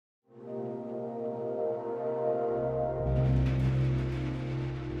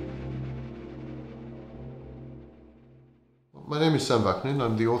My name is Vaknin.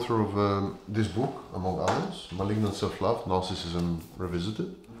 I'm the author of this book, among others, Malignant Self-Love, Narcissism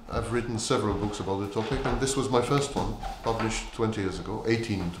Revisited. I've written several books about the topic, and this was my first one, published 20 years ago,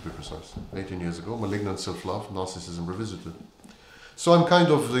 18 to be precise, 18 years ago, Malignant Self-Love, Narcissism Revisited. So I'm kind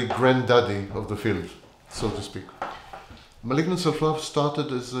of the granddaddy of the field, so to speak. Malignant Self-Love started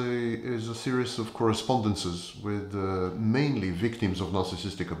as a series of correspondences with mainly victims of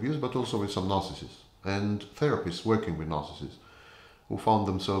narcissistic abuse, but also with some narcissists and therapists working with narcissists who found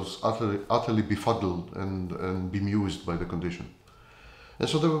themselves utterly befuddled and bemused by the condition. And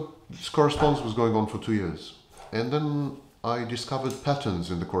so this correspondence was going on for 2 years. And then I discovered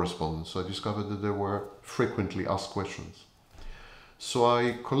patterns in the correspondence. I discovered that there were frequently asked questions. So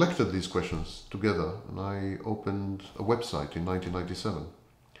I collected these questions together and I opened a website in 1997.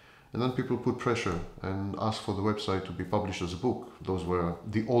 And then people put pressure and asked for the website to be published as a book. Those were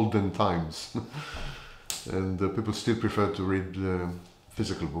the olden times. And people still prefer to read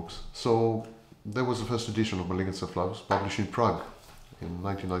physical books. So there was the first edition of Malignant Self-Love, published in Prague in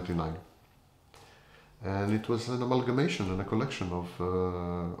 1999. And it was an amalgamation and a collection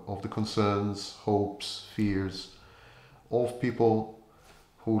of the concerns, hopes, fears of people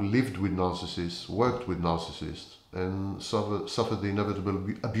who lived with narcissists, worked with narcissists, and suffered the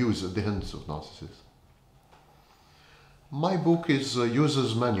inevitable abuse at the hands of narcissists. My book is a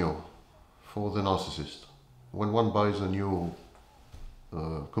user's manual for the narcissist. When one buys a new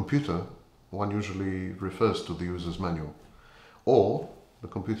computer, one usually refers to the user's manual, or the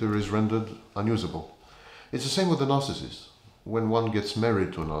computer is rendered unusable. It's the same with the narcissist. When one gets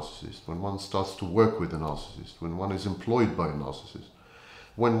married to a narcissist, when one starts to work with a narcissist, when one is employed by a narcissist,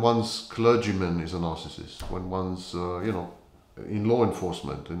 when one's clergyman is a narcissist, when one's, in law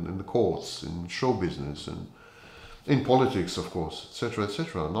enforcement, in the courts, in show business, and in politics, of course, etc.,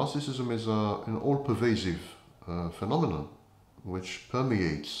 etc. Narcissism is an all-pervasive phenomenon which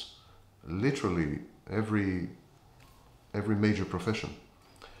permeates literally every major profession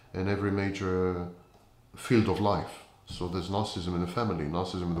and every major field of life. So there's narcissism in the family,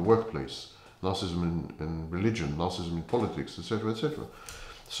 narcissism in the workplace, narcissism in religion, narcissism in politics, etc., etc.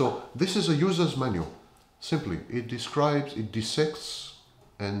 So this is a user's manual. Simply, it dissects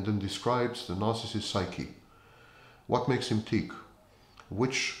and then describes the narcissist's psyche. What makes him tick?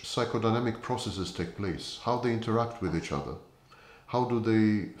 Which psychodynamic processes take place? How they interact with each other? How do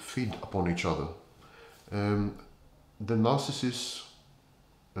they feed upon each other? The narcissist's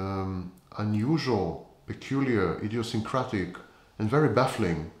unusual, peculiar, idiosyncratic, and very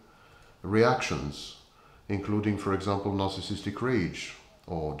baffling reactions, including, for example, narcissistic rage,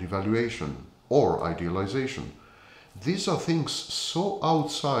 or devaluation, or idealization. These are things so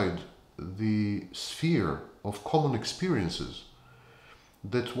outside the sphere of common experiences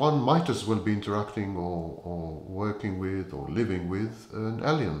that one might as well be interacting or working with or living with an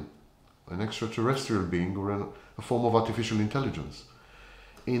alien, an extraterrestrial being, or a form of artificial intelligence.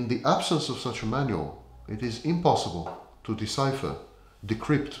 In the absence of such a manual, it is impossible to decipher,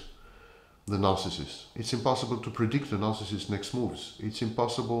 decrypt the narcissist. It's impossible to predict the narcissist's next moves. It's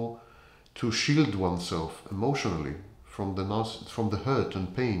impossible to shield oneself emotionally from the hurt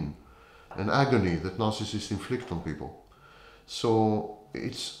and pain and agony that narcissists inflict on people. So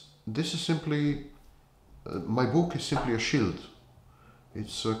this is simply, my book is simply a shield.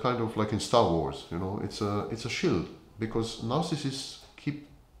 It's kind of like in Star Wars, it's a shield, because narcissists keep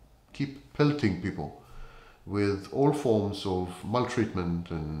pelting people with all forms of maltreatment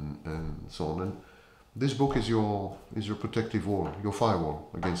and so on. And this book is your protective wall, your firewall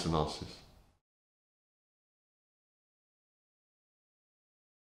against the narcissist.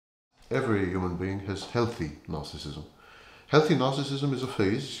 Every human being has healthy narcissism. Healthy narcissism is a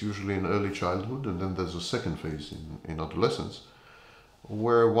phase, usually in early childhood, and then there's a second phase in adolescence,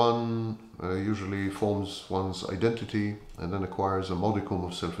 where one usually forms one's identity and then acquires a modicum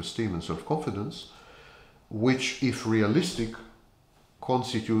of self-esteem and self-confidence, which, if realistic,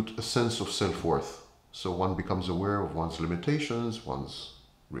 constitute a sense of self-worth. So one becomes aware of one's limitations, one's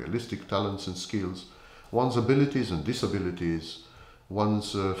realistic talents and skills, one's abilities and disabilities,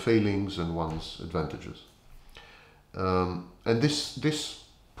 one's failings and one's advantages. And this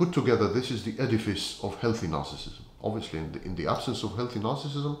put together, this is the edifice of healthy narcissism. Obviously, in the absence of healthy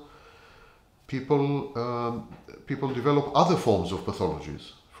narcissism, people develop other forms of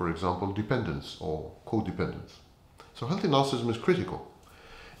pathologies. For example, dependence or codependence. So healthy narcissism is critical.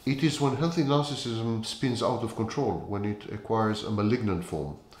 It is when healthy narcissism spins out of control, when it acquires a malignant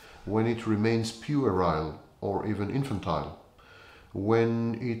form, when it remains puerile or even infantile,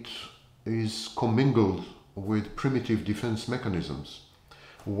 when it is commingled with primitive defense mechanisms,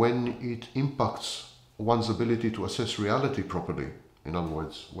 when it impacts one's ability to assess reality properly, in other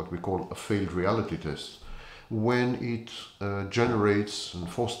words, what we call a failed reality test, when it generates and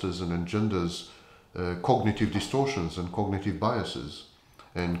fosters and engenders cognitive distortions and cognitive biases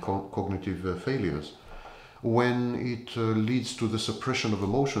and cognitive failures, when it leads to the suppression of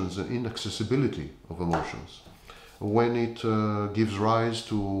emotions and inaccessibility of emotions, when it gives rise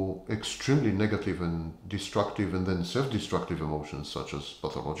to extremely negative and destructive and then self-destructive emotions such as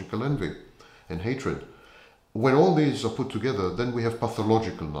pathological envy and hatred. When all these are put together, then we have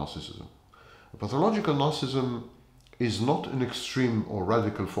pathological narcissism. Pathological narcissism is not an extreme or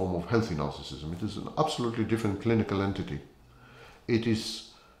radical form of healthy narcissism. It is an absolutely different clinical entity. It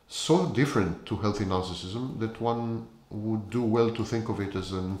is so different to healthy narcissism that one would do well to think of it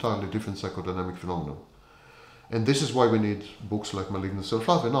as an entirely different psychodynamic phenomenon. And this is why we need books like Malignant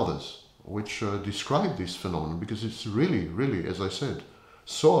Self-Love and others, which describe this phenomenon, because it's really, really, as I said,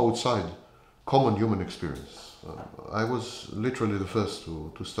 so outside common human experience. I was literally the first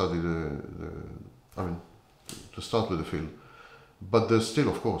to study to start with the field. But there's still,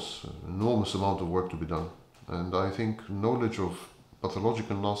 of course, an enormous amount of work to be done. And I think knowledge of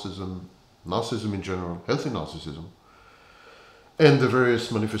pathological narcissism, narcissism in general, healthy narcissism, and the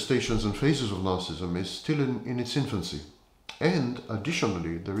various manifestations and phases of narcissism is still in its infancy. And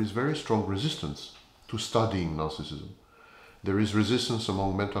additionally, there is very strong resistance to studying narcissism. There is resistance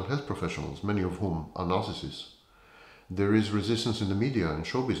among mental health professionals, many of whom are narcissists. There is resistance in the media and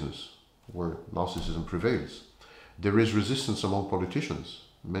show business, where narcissism prevails. There is resistance among politicians,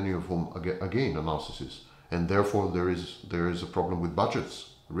 many of whom again are narcissists. And therefore there is a problem with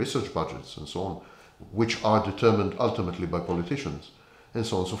budgets, research budgets and so on, which are determined ultimately by politicians, and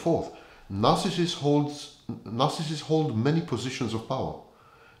so on and so forth. Narcissists hold many positions of power.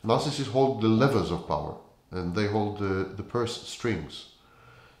 Narcissists hold the levers of power, and they hold the purse strings.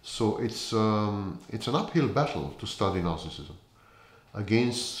 So it's an uphill battle to study narcissism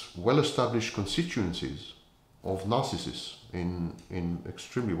against well-established constituencies of narcissists in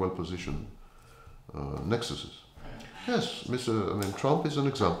extremely well-positioned nexuses. Yes, Trump is an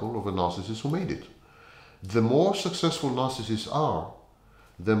example of a narcissist who made it. The more successful narcissists are,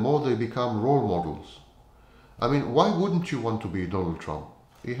 the more they become role models. I mean, why wouldn't you want to be Donald Trump?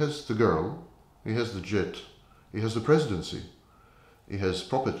 He has the girl, he has the jet, he has the presidency, he has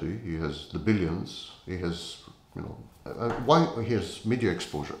property, he has the billions, he has, why he has media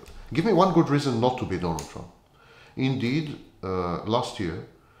exposure. Give me one good reason not to be Donald Trump. Indeed, last year,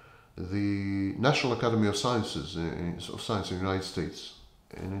 the National Academy of Sciences in the United States,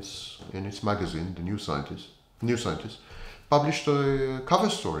 in its magazine, The New Scientist, published a cover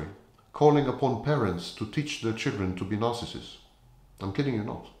story calling upon parents to teach their children to be narcissists. I'm kidding you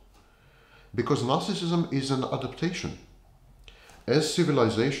not. Because narcissism is an adaptation. As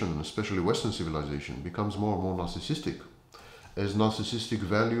civilization, especially Western civilization, becomes more and more narcissistic, as narcissistic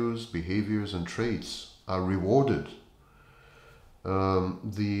values, behaviors and traits are rewarded,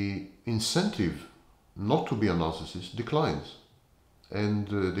 the incentive not to be a narcissist declines, and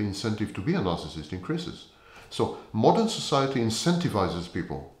the incentive to be a narcissist increases. So modern society incentivizes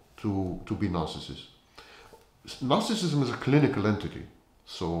people to be narcissists. Narcissism is a clinical entity,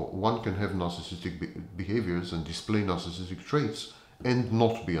 so one can have narcissistic behaviors and display narcissistic traits and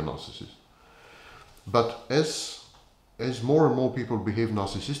not be a narcissist. But as more and more people behave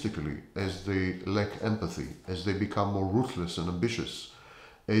narcissistically, as they lack empathy, as they become more ruthless and ambitious,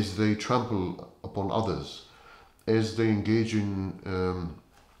 as they trample upon others, as they engage in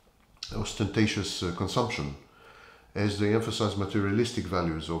ostentatious consumption, as they emphasize materialistic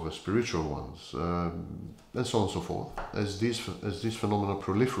values over spiritual ones, and so on and so forth, as these phenomena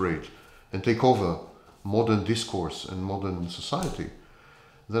proliferate and take over modern discourse and modern society,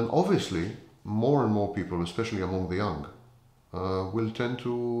 then obviously more and more people, especially among the young, will tend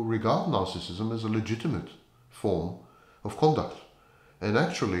to regard narcissism as a legitimate form of conduct, and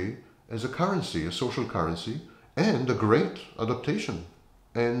actually as a currency, a social currency, and a great adaptation.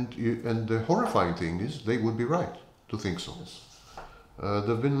 And the horrifying thing is they would be right to think so.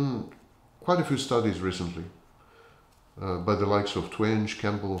 There have been quite a few studies recently by the likes of Twenge,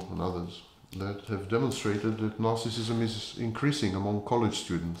 Campbell and others that have demonstrated that narcissism is increasing among college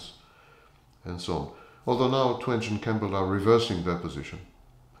students and so on. Although now Twenge and Campbell are reversing their position.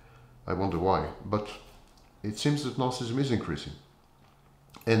 I wonder why, but it seems that narcissism is increasing.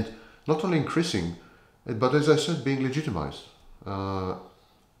 And not only increasing, but as I said, being legitimized.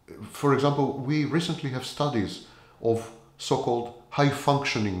 For example, we recently have studies of so-called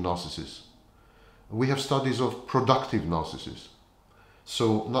high-functioning narcissists. We have studies of productive narcissists.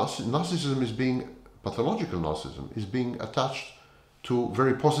 So narcissism is being, pathological narcissism is being attached to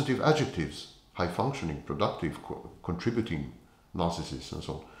very positive adjectives high-functioning, productive, contributing narcissists and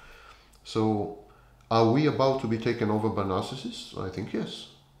so on. So, are we about to be taken over by narcissists? I think yes.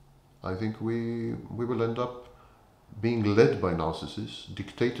 I think we will end up being led by narcissists,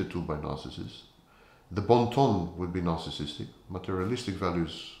 dictated to by narcissists. The bon ton will be narcissistic. Materialistic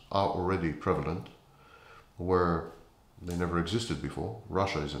values are already prevalent, where they never existed before.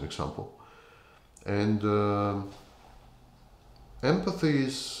 Russia is an example. And empathy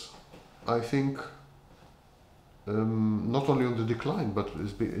is, I think, not only on the decline, but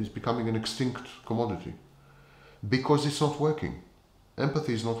is becoming an extinct commodity. Because it's not working.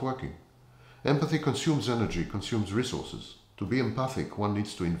 Empathy is not working. Empathy consumes energy, consumes resources. To be empathic, one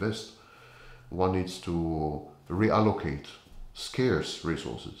needs to invest. One needs to reallocate scarce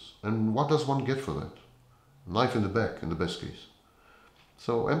resources. And what does one get for that? Knife in the back, in the best case.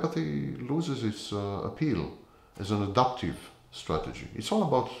 So empathy loses its appeal as an adaptive strategy. It's all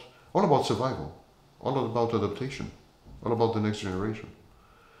about survival, all about adaptation, all about the next generation.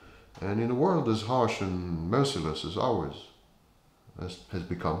 And in a world as harsh and merciless as ours has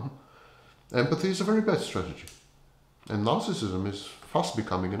become, empathy is a very bad strategy. And narcissism is fast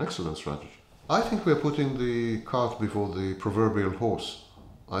becoming an excellent strategy. I think we're putting the cart before the proverbial horse.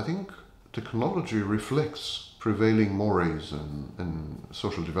 I think technology reflects prevailing mores and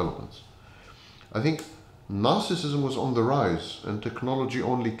social developments. I think narcissism was on the rise and technology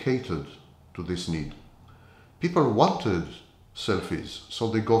only catered to this need. People wanted selfies, so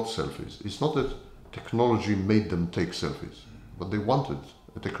they got selfies. It's not that technology made them take selfies, but they wanted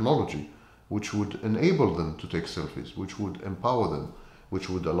a technology which would enable them to take selfies, which would empower them, which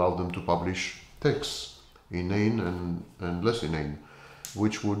would allow them to publish texts, inane and less inane,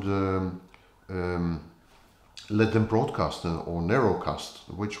 which would let them broadcast or narrowcast,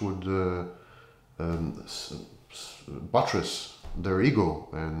 which would buttress their ego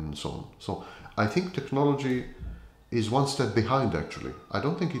and so on. So I think technology is one step behind, actually. I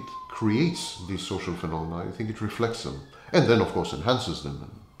don't think it creates these social phenomena, I think it reflects them. And then, of course, enhances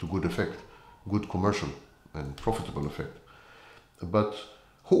them to good effect, good commercial and profitable effect. But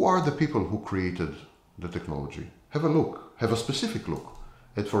who are the people who created the technology? Have a look, have a specific look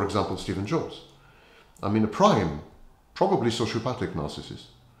at, for example, Stephen Jobs. I mean, a prime, probably sociopathic narcissist.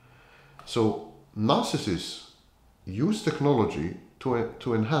 So narcissists use technology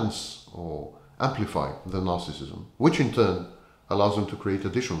to enhance or amplify the narcissism, which in turn allows them to create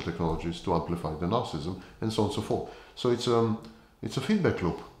additional technologies to amplify the narcissism, and so on and so forth. So it's a feedback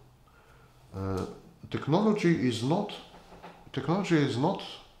loop. Technology is not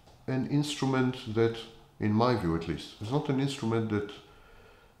an instrument that, in my view at least, is not an instrument that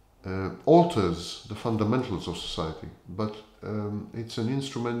alters the fundamentals of society, but it's an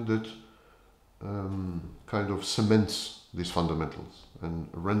instrument that kind of cements these fundamentals and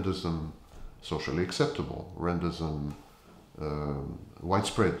renders them socially acceptable, renders them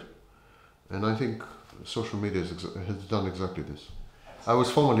widespread. And I think social media has done exactly this. I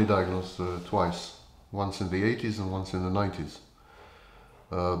was formally diagnosed twice, once in the 80s and once in the 90s,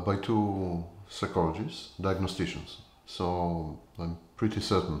 by two psychologists, diagnosticians. So I'm pretty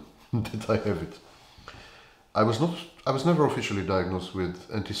certain that I have it. I was never officially diagnosed with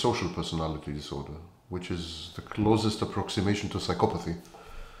antisocial personality disorder, which is the closest approximation to psychopathy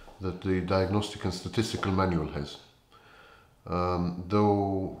that the Diagnostic and Statistical Manual has.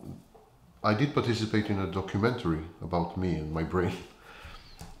 Though I did participate in a documentary about me and my brain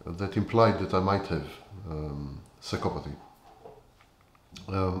that implied that I might have psychopathy.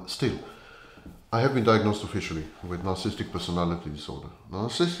 Still, I have been diagnosed officially with narcissistic personality disorder.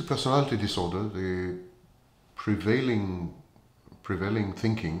 Narcissistic personality disorder, the prevailing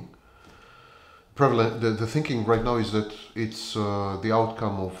thinking, the thinking right now is that it's the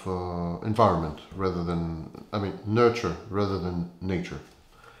outcome of environment rather than, nurture rather than nature.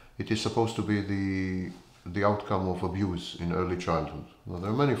 It is supposed to be the outcome of abuse in early childhood. Now,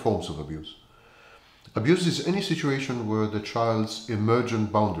 there are many forms of abuse. Abuse is any situation where the child's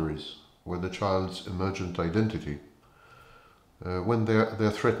emergent boundaries, where the child's emergent identity, when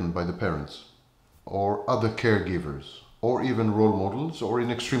they're threatened by the parents or other caregivers or even role models or in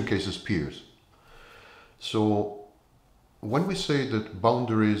extreme cases peers. So when we say that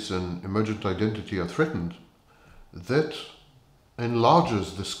boundaries and emergent identity are threatened, that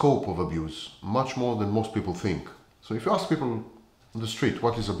enlarges the scope of abuse much more than most people think. So if you ask people on the street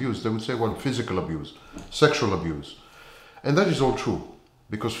what is abuse, they would say, well, physical abuse, sexual abuse. And that is all true,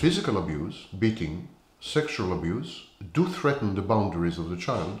 because physical abuse, beating, sexual abuse, do threaten the boundaries of the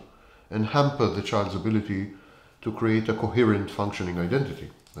child and hamper the child's ability to create a coherent, functioning identity.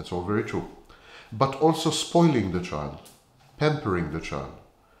 That's all very true. But also spoiling the child, pampering the child,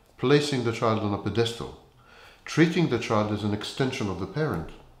 placing the child on a pedestal, treating the child as an extension of the parent,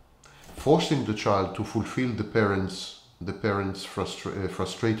 forcing the child to fulfill the parents'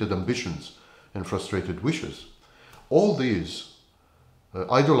 frustrated ambitions and frustrated wishes. All these,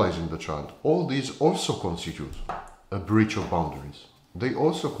 idolizing the child, all these also constitute a breach of boundaries. They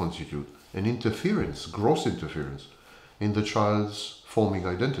also constitute an interference, gross interference, in the child's forming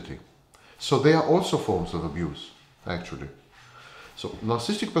identity. So they are also forms of abuse, actually. So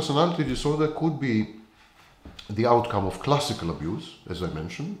narcissistic personality disorder could be the outcome of classical abuse, as I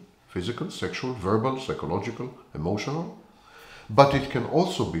mentioned, physical, sexual, verbal, psychological, emotional, but it can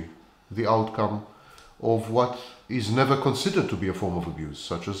also be the outcome of what is never considered to be a form of abuse,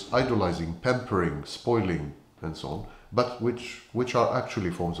 such as idolizing, pampering, spoiling, and so on, but which are actually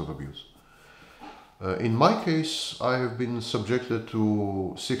forms of abuse. In my case, I have been subjected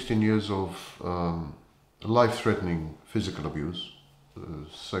to 16 years of life-threatening physical abuse,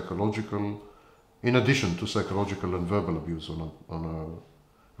 psychological, in addition to psychological and verbal abuse on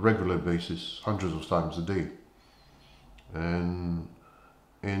a regular basis, hundreds of times a day, and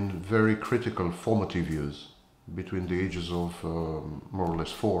in very critical formative years, between the ages of more or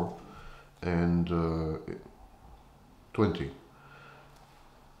less 4 and 20.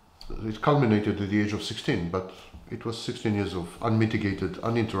 It culminated at the age of 16, but it was 16 years of unmitigated,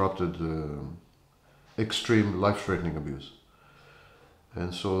 uninterrupted, extreme, life-threatening abuse.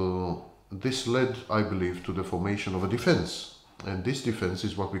 And so this led, I believe, to the formation of a defense. And this defense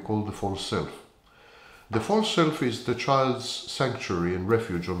is what we call the false self. The false self is the child's sanctuary and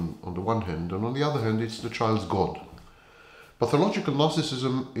refuge on the one hand, and on the other hand, it's the child's God. Pathological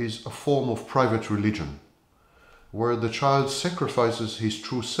narcissism is a form of private religion, where the child sacrifices his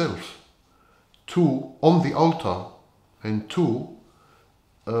true self on the altar and to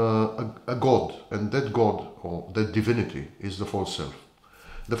a God, and that God or that divinity is the false self.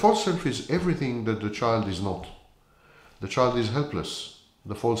 The false self is everything that the child is not. The child is helpless.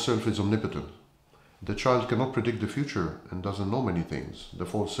 The false self is omnipotent. The child cannot predict the future and doesn't know many things. The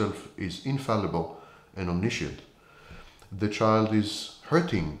false self is infallible and omniscient. The child is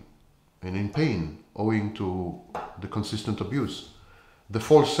hurting and in pain owing to the consistent abuse. The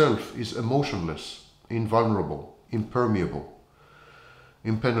false self is emotionless, invulnerable, impermeable,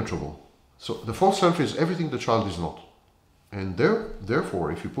 impenetrable. So the false self is everything the child is not. And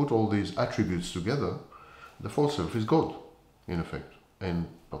therefore, if you put all these attributes together, the false self is God, in effect. And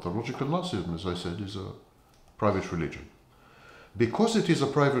pathological narcissism, as I said, is a private religion. Because it is a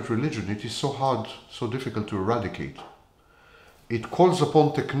private religion, it is so hard, so difficult to eradicate. It calls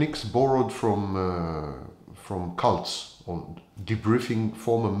upon techniques borrowed from cults, or debriefing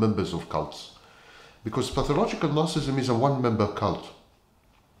former members of cults. Because pathological narcissism is a one-member cult.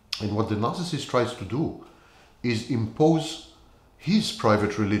 And what the narcissist tries to do is impose his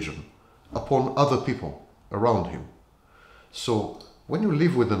private religion upon other people around him. So when you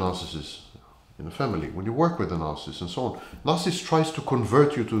live with a narcissist in a family, when you work with a narcissist and so on, narcissist tries to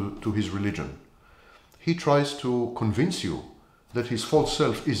convert you to his religion. He tries to convince you that his false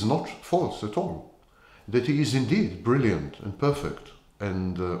self is not false at all, that he is indeed brilliant and perfect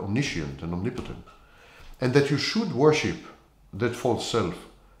and omniscient and omnipotent, and that you should worship that false self,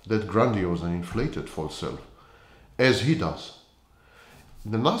 that grandiose and inflated false self, as he does.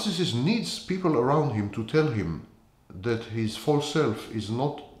 The narcissist needs people around him to tell him that his false self is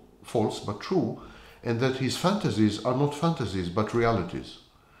not false but true, and that his fantasies are not fantasies but realities,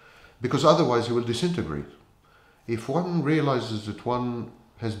 because otherwise he will disintegrate. If one realizes that one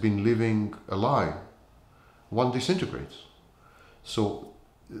has been living a lie, one disintegrates. So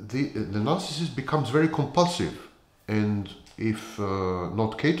the narcissist becomes very compulsive and, if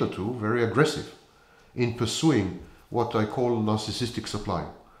not catered to, very aggressive in pursuing what I call narcissistic supply.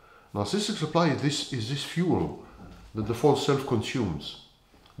 Narcissistic supply is this fuel that the false self consumes,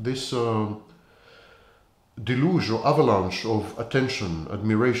 this deluge or avalanche of attention,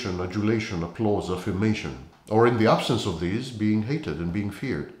 admiration, adulation, applause, affirmation, or in the absence of these, being hated and being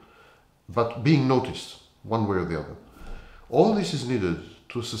feared, but being noticed one way or the other. All this is needed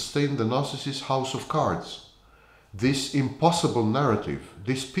to sustain the narcissist's house of cards, this impossible narrative,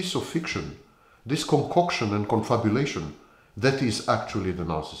 this piece of fiction, this concoction and confabulation that is actually the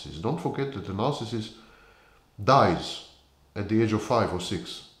narcissist. Don't forget that the narcissist dies at the age of 5 or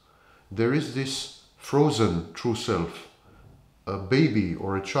 6. There is this frozen true self, a baby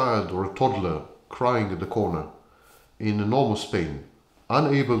or a child or a toddler crying at the corner in enormous pain,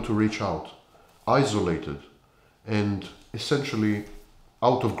 unable to reach out, isolated, and essentially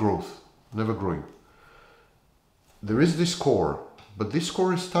out of growth, never growing. There is this core, but this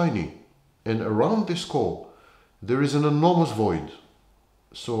core is tiny, and around this core there is an enormous void,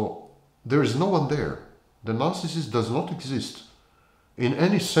 So there is no one there. The narcissist does not exist in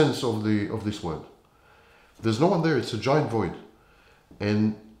any sense of this word. There's no one there. It's a giant void.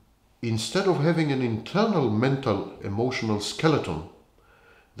 And instead of having an internal mental emotional skeleton,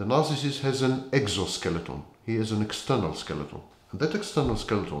 the narcissist has an exoskeleton. He has an external skeleton. And that external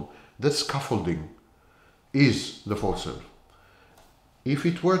skeleton, that scaffolding, is the false self. If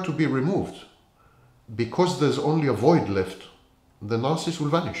it were to be removed, because there's only a void left, the narcissist will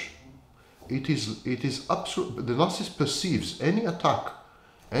vanish. It is absolute. The narcissist perceives any attack,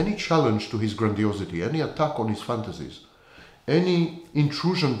 any challenge to his grandiosity, any attack on his fantasies, any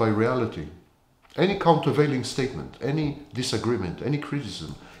intrusion by reality, any countervailing statement, any disagreement, any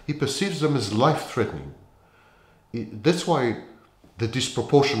criticism, he perceives them as life-threatening. That's why the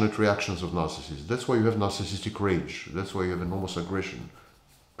disproportionate reactions of narcissists. That's why you have narcissistic rage. That's why you have enormous aggression,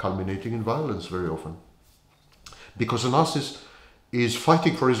 culminating in violence very often. Because a narcissist is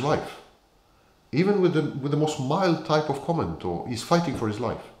fighting for his life. Even with the most mild type of comment, or he's fighting for his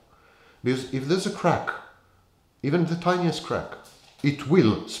life. Because if there's a crack, even the tiniest crack, it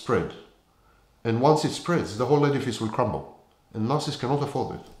will spread. And once it spreads, the whole edifice will crumble. And narcissists cannot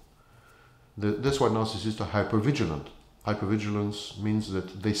afford it. That's why narcissists are hypervigilant. Hypervigilance means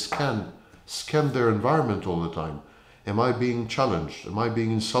that they scan their environment all the time. Am I being challenged? Am I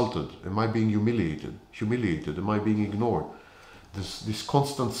being insulted? Am I being humiliated? Am I being ignored? This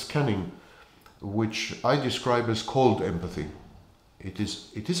constant scanning, which I describe as cold empathy. It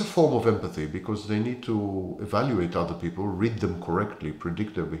is a form of empathy because they need to evaluate other people, read them correctly,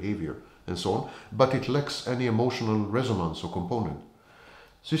 predict their behavior, and so on. But it lacks any emotional resonance or component.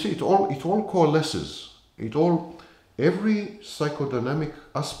 So you see, it all coalesces. Every psychodynamic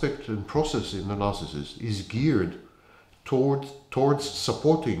aspect and process in the narcissist is geared towards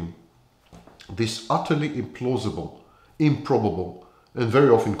supporting this utterly implausible, improbable, and very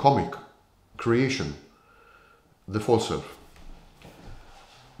often comic creation, the false self.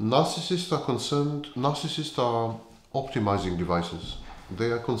 Narcissists are optimizing devices.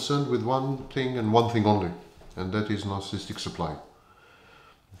 They are concerned with one thing and one thing only, and that is narcissistic supply.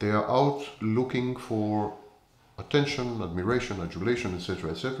 They are out looking for attention, admiration, adulation,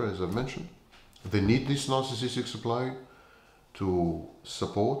 etc., as I've mentioned. They need this narcissistic supply to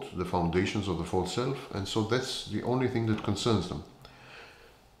support the foundations of the false self, and so that's the only thing that concerns them.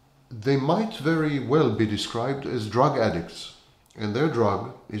 They might very well be described as drug addicts, and their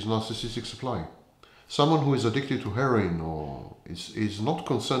drug is narcissistic supply. Someone who is addicted to heroin or is not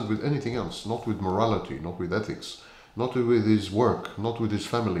concerned with anything else, not with morality, not with ethics, not with his work, not with his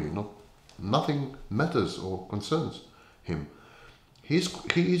family, nothing matters or concerns him. He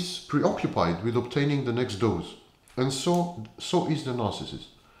is preoccupied with obtaining the next dose, and so is the narcissist.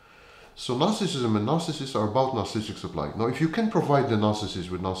 So narcissism and narcissists are about narcissistic supply. Now, if you can provide the narcissist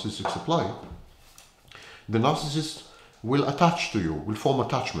with narcissistic supply, the narcissist will attach to you, will form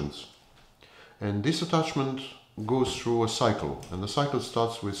attachments. And this attachment goes through a cycle, and the cycle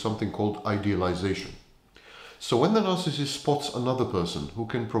starts with something called idealization. So when the narcissist spots another person who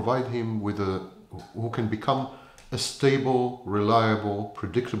can provide him with who can become a stable, reliable,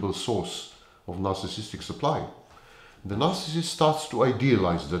 predictable source of narcissistic supply, the narcissist starts to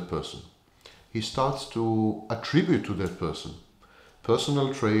idealize that person. He starts to attribute to that person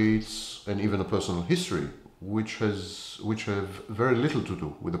personal traits and even a personal history which have very little to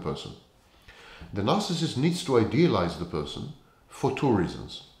do with the person. The narcissist needs to idealize the person for two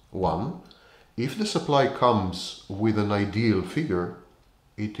reasons. One, if the supply comes with an ideal figure,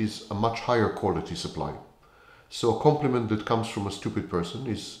 it is a much higher quality supply. So a compliment that comes from a stupid person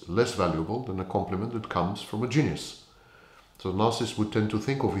is less valuable than a compliment that comes from a genius. So narcissists would tend to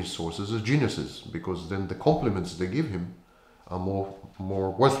think of his sources as geniuses, because then the compliments they give him are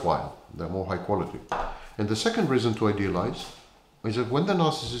more worthwhile, they're more high quality. And the second reason to idealize is that when the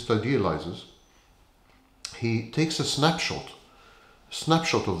narcissist idealizes, he takes a snapshot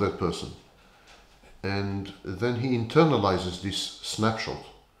of that person, and then he internalizes this snapshot,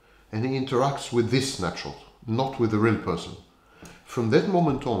 and he interacts with this snapshot, not with the real person. From that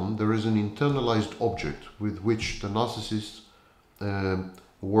moment on, there is an internalized object with which the narcissist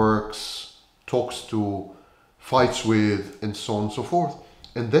works, talks to, fights with, and so on and so forth.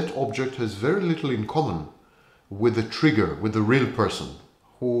 And that object has very little in common with the trigger, with the real person,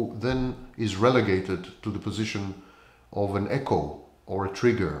 who then is relegated to the position of an echo or a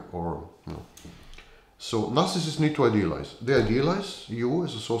trigger, or So narcissists need to idealize. They idealize you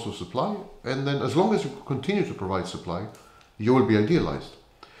as a source of supply, and then as long as you continue to provide supply, you will be idealized.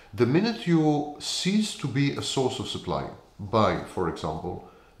 The minute you cease to be a source of supply by, for example,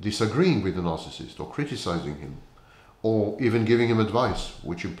 disagreeing with the narcissist or criticizing him, or even giving him advice,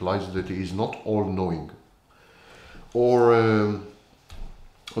 which implies that he is not all-knowing, or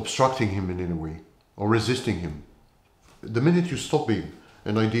obstructing him in any way, or resisting him. The minute you stop being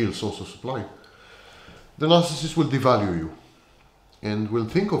an ideal source of supply, the narcissist will devalue you and will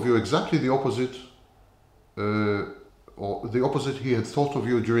think of you exactly the opposite, or the opposite he had thought of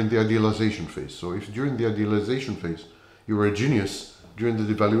you during the idealization phase. So if during the idealization phase you were a genius, during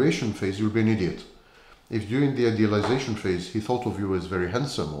the devaluation phase you'll be an idiot. If during the idealization phase he thought of you as very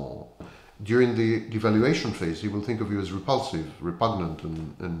handsome, or during the devaluation phase he will think of you as repulsive, repugnant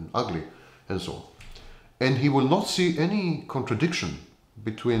and ugly, and so on. And he will not see any contradiction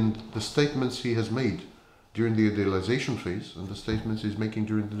between the statements he has made during the idealization phase and the statements he's making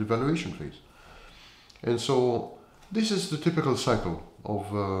during the devaluation phase. And so this is the typical cycle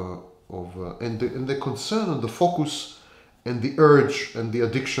and the concern and the focus and the urge and the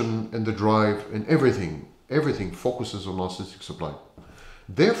addiction and the drive and everything focuses on narcissistic supply.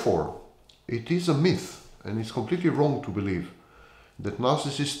 Therefore, it is a myth, and it's completely wrong to believe that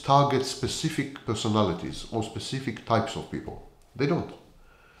narcissists target specific personalities or specific types of people. They don't.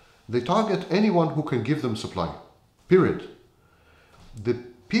 They target anyone who can give them supply, period. The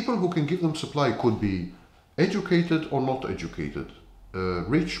people who can give them supply could be educated or not educated,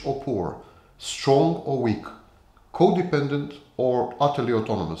 rich or poor, strong or weak, codependent or utterly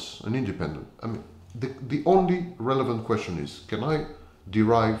autonomous and independent. I mean, the only relevant question is, can I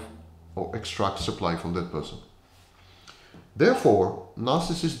derive or extract supply from that person? Therefore,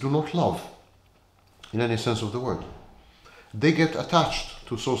 narcissists do not love in any sense of the word. They get attached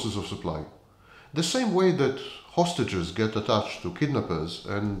to sources of supply. The same way that hostages get attached to kidnappers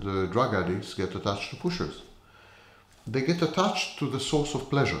and drug addicts get attached to pushers. They get attached to the source of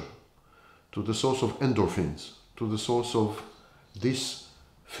pleasure, to the source of endorphins, to the source of this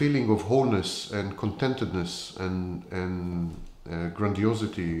feeling of wholeness and contentedness and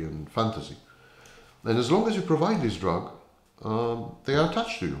grandiosity and fantasy. And as long as you provide this drug, they are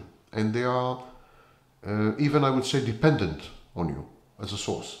attached to you, and they are even, I would say, dependent on you as a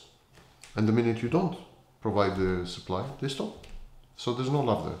source. And the minute you don't provide the supply, they stop. So there's no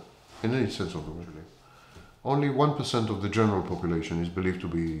love there, in any sense of the word. Only 1% of the general population is believed to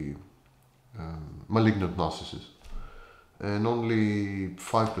be malignant narcissists, and only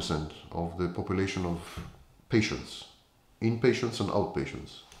 5% of the population of patients, inpatients and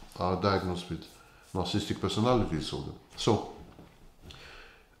outpatients, are diagnosed with narcissistic personality disorder. So,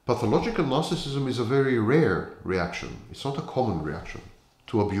 pathological narcissism is a very rare reaction. It's not a common reaction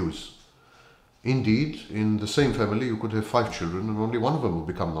to abuse. Indeed, in the same family you could have 5 children and only one of them will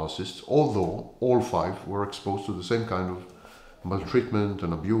become narcissist, although all 5 were exposed to the same kind of maltreatment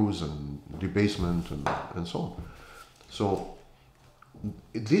and abuse and debasement and so on. So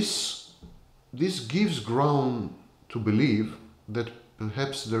this gives ground to believe that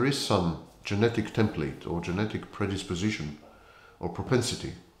perhaps there is some genetic template or genetic predisposition or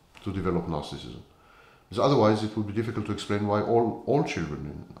propensity to develop narcissism. Because otherwise it would be difficult to explain why all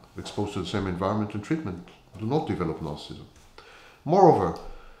children exposed to the same environment and treatment do not develop narcissism. Moreover,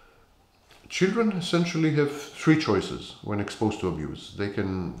 children essentially have 3 choices when exposed to abuse. They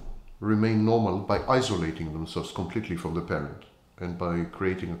can remain normal by isolating themselves completely from the parent and by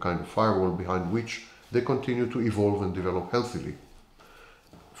creating a kind of firewall behind which they continue to evolve and develop healthily.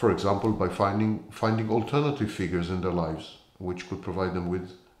 For example, by finding alternative figures in their lives which could provide them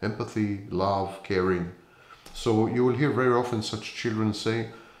with empathy, love, caring. So you will hear very often such children say,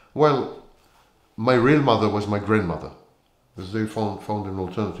 well, my real mother was my grandmother, because they found an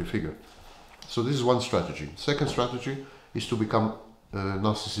alternative figure. So this is one strategy. Second strategy is to become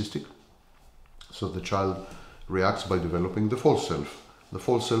narcissistic. So the child reacts by developing the false self. The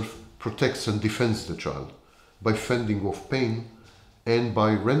false self protects and defends the child by fending off pain and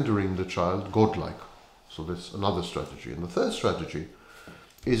by rendering the child godlike. So that's another strategy. And the third strategy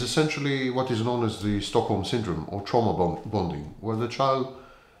is essentially what is known as the Stockholm Syndrome or trauma bonding, where the child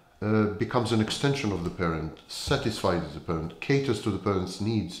becomes an extension of the parent, satisfies the parent, caters to the parent's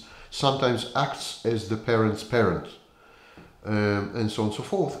needs, sometimes acts as the parent's parent, and so on and so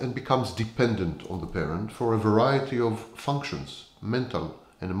forth, and becomes dependent on the parent for a variety of functions, mental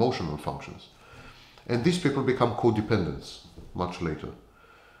and emotional functions. And these people become codependents much later.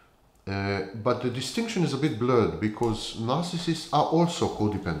 But the distinction is a bit blurred because narcissists are also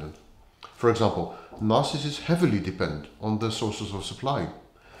codependent. For example, narcissists heavily depend on the sources of supply.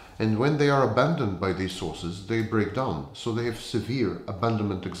 And when they are abandoned by these sources, they break down. So they have severe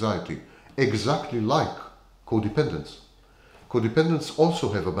abandonment anxiety, exactly like codependents. Codependents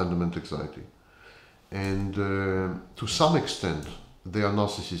also have abandonment anxiety. And to some extent, they are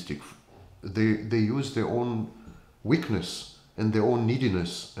narcissistic. They use their own weakness and their own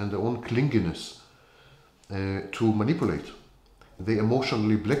neediness and their own clinginess to manipulate. They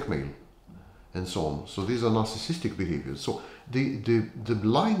emotionally blackmail and so on. So these are narcissistic behaviors. So the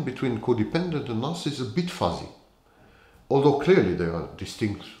line between codependent and narcissist is a bit fuzzy. Although clearly they are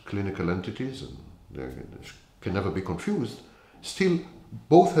distinct clinical entities and they can never be confused, still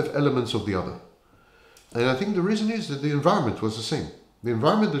both have elements of the other. And I think the reason is that the environment was the same. The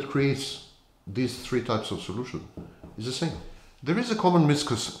environment that creates these three types of solution is the same. There is a common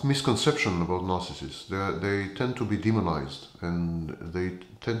misconception about narcissists. They tend to be demonized and they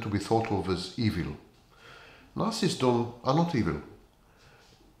tend to be thought of as evil. Narcissists are not evil.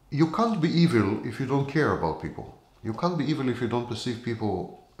 You can't be evil if you don't care about people. You can't be evil if you don't perceive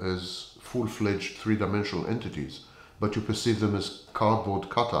people as full-fledged three-dimensional entities, but you perceive them as cardboard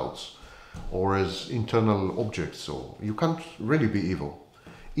cutouts or as internal objects. So you can't really be evil.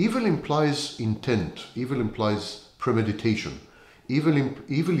 Evil implies intent. Evil implies premeditation. Evil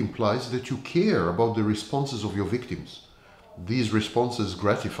implies that you care about the responses of your victims. These responses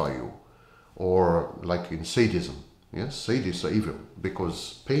gratify you. Or like in sadism, yes, sadists are evil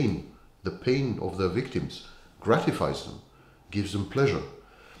because the pain of their victims gratifies them, gives them pleasure.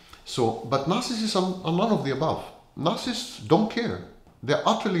 So, but narcissists are none of the above. Narcissists don't care. They're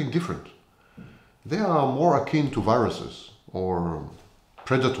utterly indifferent. They are more akin to viruses or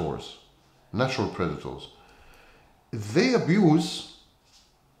predators, natural predators. They abuse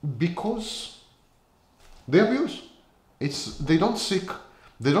because they abuse. They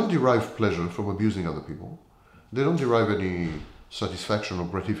don't derive pleasure from abusing other people. They don't derive any satisfaction or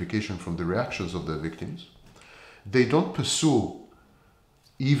gratification from the reactions of their victims. They don't pursue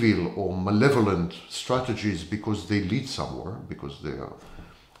evil or malevolent strategies because they lead somewhere, because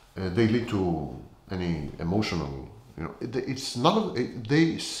they lead to any emotional, it's not.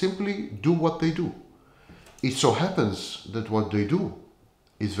 They simply do what they do. It so happens that what they do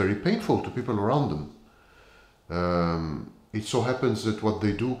is very painful to people around them. It so happens that what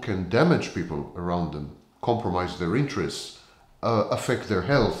they do can damage people around them, compromise their interests, affect their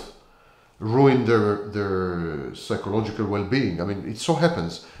health, ruin their psychological well-being. I mean, it so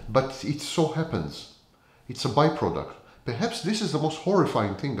happens, but it so happens. It's a byproduct. Perhaps this is the most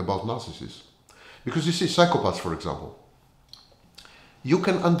horrifying thing about narcissists. Because you see, psychopaths, for example, you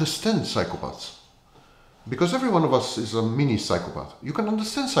can understand psychopaths. Because every one of us is a mini psychopath. You can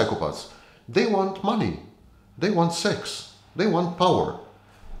understand psychopaths. They want money. They want sex. They want power.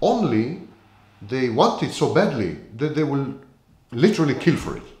 Only they want it so badly that they will literally kill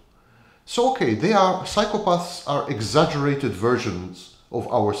for it. So okay, psychopaths are exaggerated versions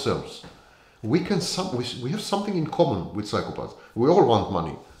of ourselves. We have something in common with psychopaths. We all want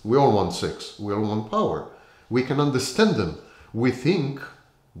money. We all want sex. We all want power. We can understand them. We think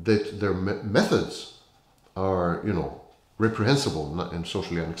that their methods are, reprehensible and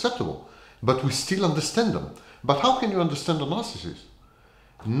socially unacceptable. But we still understand them. But how can you understand a narcissist?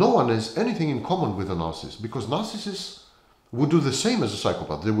 No one has anything in common with a narcissist, because narcissists would do the same as a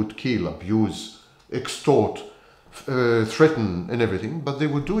psychopath. They would kill, abuse, extort, threaten and everything, but they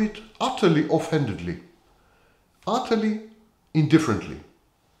would do it utterly offhandedly, utterly indifferently,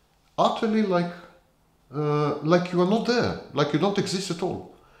 utterly like you are not there, like you don't exist at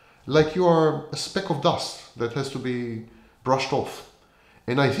all, like you are a speck of dust that has to be brushed off.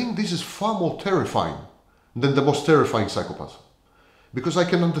 And I think this is far more terrifying than the most terrifying psychopath. Because I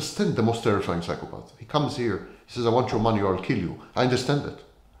can understand the most terrifying psychopath. He comes here, he says, I want your money or I'll kill you. I understand that.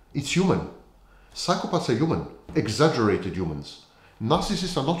 It's human. Psychopaths are human, exaggerated humans.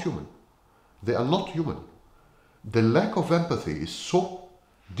 Narcissists are not human. They are not human. The lack of empathy is so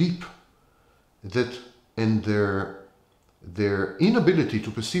deep that, and their inability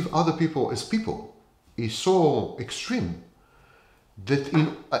to perceive other people as people is so extreme that,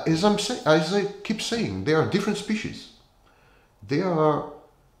 as I keep saying, they are different species. They are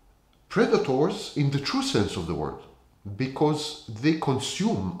predators in the true sense of the word, because they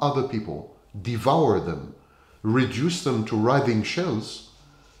consume other people, devour them, reduce them to writhing shells,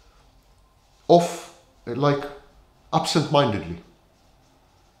 like absent-mindedly,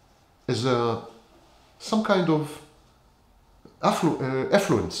 as some kind of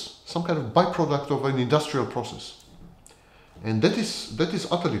effluence, some kind of byproduct of an industrial process. And that is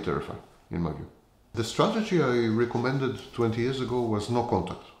utterly terrifying, in my view. The strategy I recommended 20 years ago was no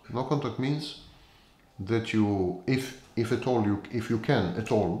contact. No contact means that you, if you can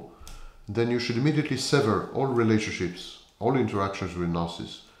at all, then you should immediately sever all relationships, all interactions with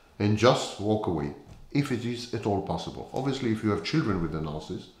narcissists, and just walk away, if it is at all possible. Obviously, if you have children with a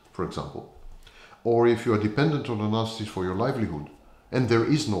narcissist, for example, or if you are dependent on a narcissist for your livelihood, and there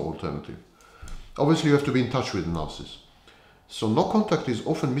is no alternative, Obviously, you have to be in touch with the narcissist. So no contact is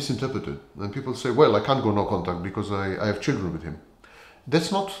often misinterpreted. And people say, well, I can't go no contact because I have children with him.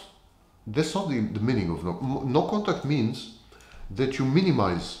 That's not the meaning of no contact. Means that you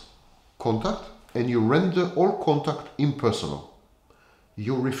minimize contact and you render all contact impersonal.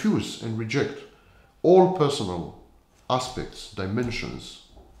 You refuse and reject all personal aspects, dimensions,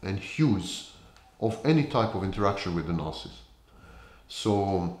 and hues of any type of interaction with the narcissist.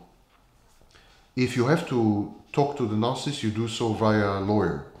 So if you have to talk to the narcissist, you do so via a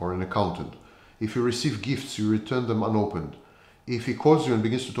lawyer or an accountant. If you receive gifts, you return them unopened. If he calls you and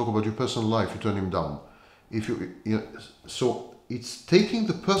begins to talk about your personal life, you turn him down. So it's taking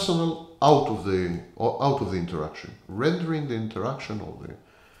the personal out of the interaction, rendering the interaction or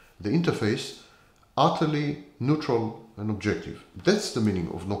the interface utterly neutral and objective. That's the meaning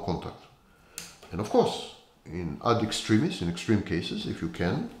of no contact. And of course, in ad extremis, in extreme cases, if you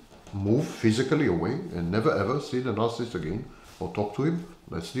can, move physically away and never ever see the narcissist again or talk to him,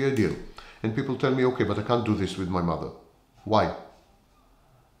 that's the ideal. And people tell me, okay, but I can't do this with my mother. Why?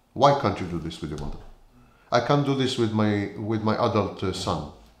 Why can't you do this with your mother? I can't do this with my adult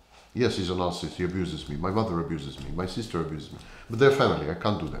son. Yes, he's a narcissist, he abuses me, my mother abuses me, my sister abuses me, but they're family, I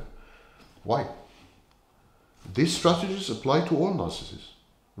can't do that. Why? These strategies apply to all narcissists,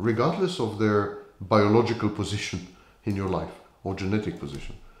 regardless of their biological position in your life or genetic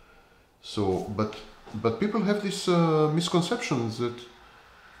position. So, but people have this misconceptions that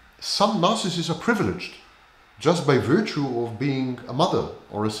some narcissists are privileged just by virtue of being a mother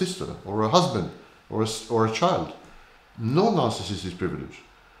or a sister or a husband or a child. No narcissist is privileged.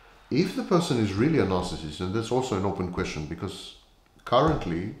 If the person is really a narcissist, and that's also an open question, because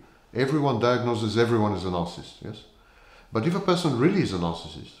currently everyone diagnoses everyone as a narcissist, yes? But if a person really is a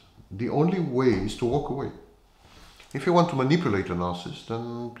narcissist, the only way is to walk away. If you want to manipulate a narcissist,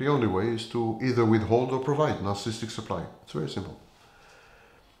 then the only way is to either withhold or provide narcissistic supply. It's very simple.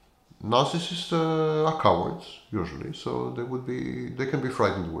 Narcissists are cowards, usually, so they can be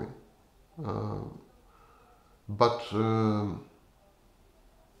frightened away.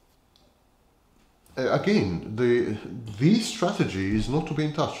 Again, the strategy is not to be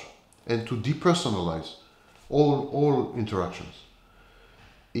in touch and to depersonalize all interactions.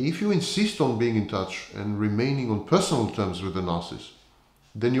 If you insist on being in touch and remaining on personal terms with the narcissist,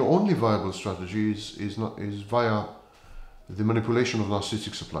 then your only viable strategy is via the manipulation of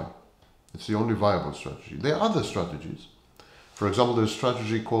narcissistic supply. It's the only viable strategy. There are other strategies. For example, there's a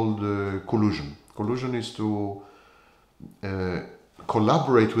strategy called collusion. Collusion is to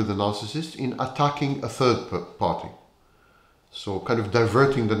collaborate with the narcissist in attacking a third party. So kind of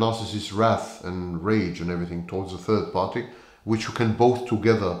diverting the narcissist's wrath and rage and everything towards a third party, which you can both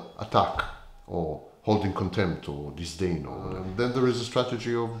together attack or hold in contempt or disdain. Then there is a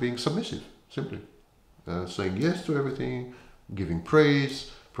strategy of being submissive, simply. Saying yes to everything, giving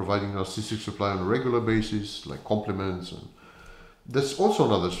praise, providing narcissistic supply on a regular basis, like compliments. And that's also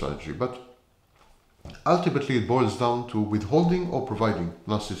another strategy, but ultimately it boils down to withholding or providing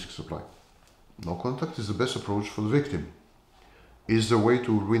narcissistic supply. No contact is the best approach for the victim. Is there a way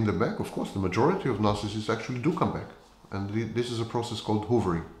to win them back? Of course, the majority of narcissists actually do come back. And this is a process called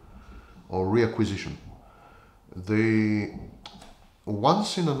hoovering or reacquisition.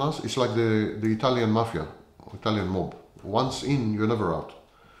 Once in a narcissist, it's like the Italian mafia, Italian mob. Once in, you're never out.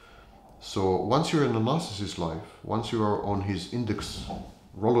 So once you're in a narcissist's life, once you are on his index,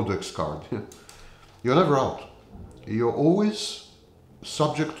 Rolodex card, you're never out. You're always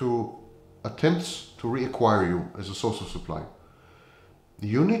subject to attempts to reacquire you as a source of supply.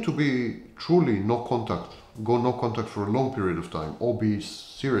 You need to be truly no contact, go no contact for a long period of time, or be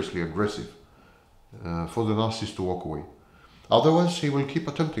seriously aggressive for the narcissist to walk away. Otherwise, he will keep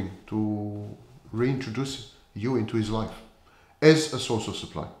attempting to reintroduce you into his life as a source of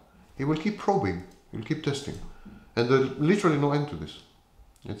supply. He will keep probing, he will keep testing. And there's literally no end to this.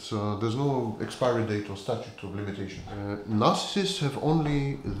 There's no expiry date or statute of limitation. Narcissists have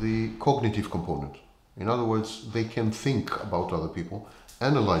only the cognitive component. In other words, they can think about other people,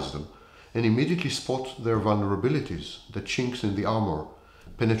 analyze them, and immediately spot their vulnerabilities, the chinks in the armor,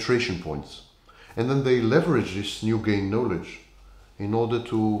 penetration points. And then they leverage this new gained knowledge in order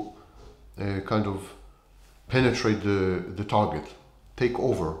to kind of penetrate the target, take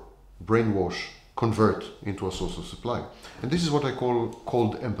over, brainwash, convert into a source of supply. And this is what I call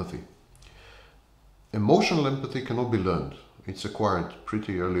cold empathy. Emotional empathy cannot be learned. It's acquired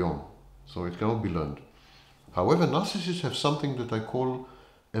pretty early on, so it cannot be learned. However, narcissists have something that I call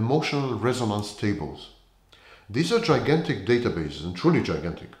emotional resonance tables. These are gigantic databases, and truly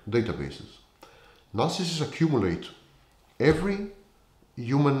gigantic databases. Narcissists accumulate every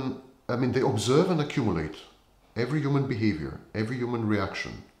human they observe and accumulate every human behavior, every human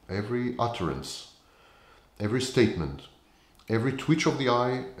reaction, every utterance, every statement, every twitch of the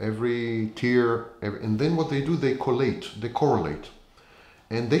eye, every tear, and then what they do, they collate, they correlate.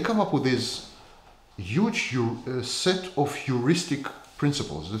 And they come up with this huge set of heuristic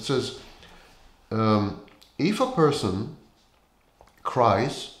principles that says, if a person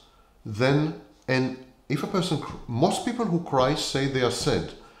cries, most people who cry say they are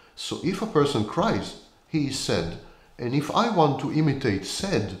sad. So if a person cries, he is sad. And if I want to imitate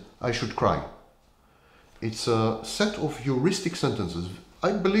sad, I should cry. It's a set of heuristic sentences.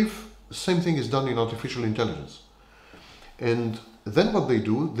 I believe the same thing is done in artificial intelligence. And then what they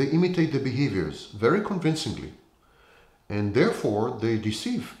do, they imitate the behaviors very convincingly. And therefore, they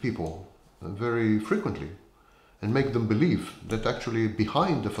deceive people very frequently and make them believe that actually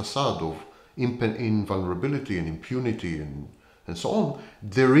behind the facade of invulnerability and impunity and so on,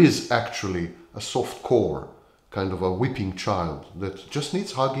 there is actually a soft core, kind of a weeping child that just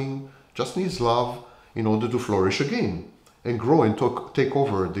needs hugging, just needs love in order to flourish again and grow and take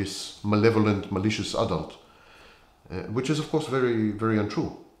over this malevolent, malicious adult, which is of course very, very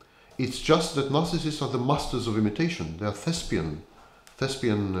untrue. It's just that narcissists are the masters of imitation. They are thespian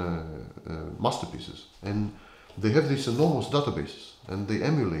masterpieces, and they have this enormous database, and they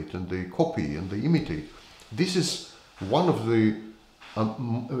emulate and they copy and they imitate. This is one of the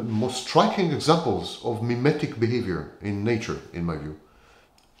most striking examples of mimetic behavior in nature, in my view.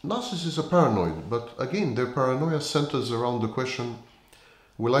 Narcissists are paranoid, but again, their paranoia centers around the question,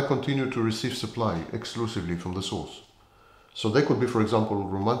 will I continue to receive supply exclusively from the source? So they could be, for example,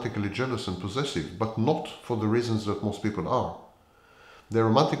 romantically jealous and possessive, but not for the reasons that most people are. They're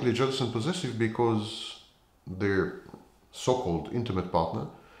romantically jealous and possessive because their so-called intimate partner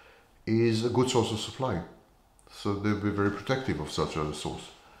is a good source of supply. So they'll be very protective of such a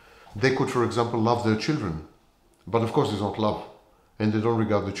source. They could, for example, love their children, but of course it's not love. And they don't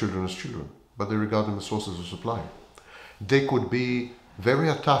regard the children as children, but they regard them as sources of supply. They could be very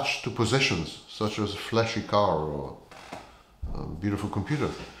attached to possessions, such as a flashy car or a beautiful computer,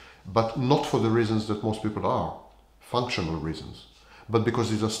 but not for the reasons that most people are, functional reasons, but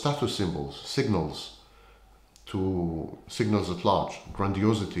because these are status symbols, signals at large,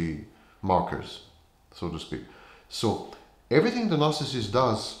 grandiosity markers, so to speak. So everything the narcissist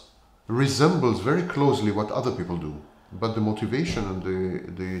does resembles very closely what other people do, but the motivation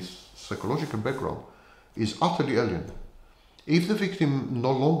and the psychological background is utterly alien. If the victim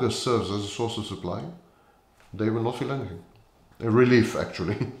no longer serves as a source of supply, they will not feel anything. A relief,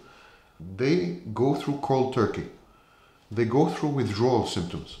 actually. They go through cold turkey. They go through withdrawal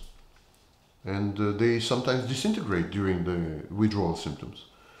symptoms. And they sometimes disintegrate during the withdrawal symptoms.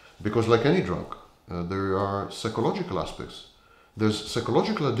 Because like any drug, there are psychological aspects.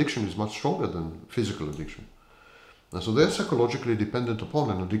 Psychological addiction is much stronger than physical addiction. And so they're psychologically dependent upon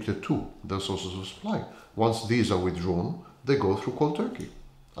and addicted to their sources of supply. Once these are withdrawn, they go through cold turkey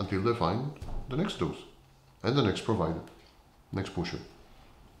until they find the next dose and the next provider, next pusher.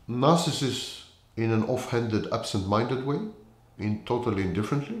 Narcissists in an off-handed, absent-minded way, totally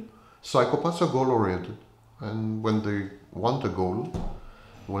indifferently. Psychopaths are goal-oriented, and when they want a goal,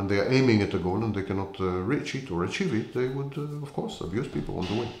 when they are aiming at a goal and they cannot reach it or achieve it, they would, of course, abuse people on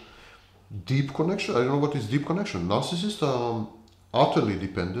the way. Deep connection, I don't know what is deep connection. Narcissists are utterly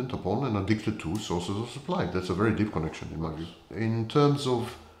dependent upon and addicted to sources of supply. That's a very deep connection in my view. In terms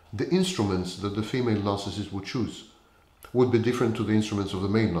of the instruments that the female narcissist would choose, would be different to the instruments of the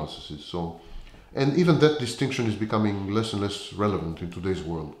male narcissist. So, and even that distinction is becoming less and less relevant in today's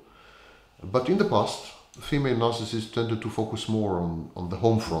world. But in the past, female narcissists tended to focus more on the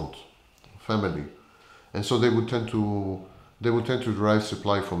home front, family. And so they would tend to derive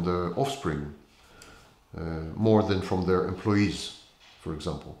supply from their offspring more than from their employees, for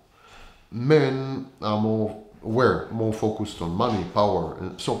example. Men are more aware, more focused on money, power.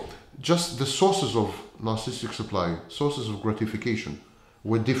 And so just the sources of narcissistic supply, sources of gratification,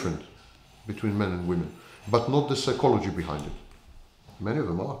 were different between men and women, but not the psychology behind it. Many of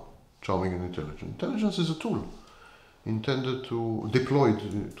them are charming and intelligent. Intelligence is a tool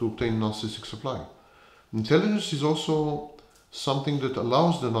deployed to obtain narcissistic supply. Intelligence is also something that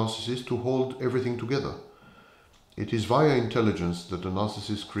allows the narcissist to hold everything together. It is via intelligence that the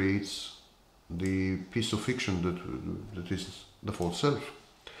narcissist creates the piece of fiction that is the false self.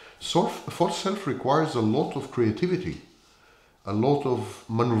 False self requires a lot of creativity, a lot of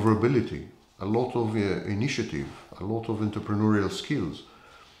maneuverability, a lot of initiative, a lot of entrepreneurial skills,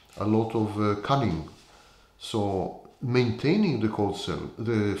 a lot of cunning. So maintaining the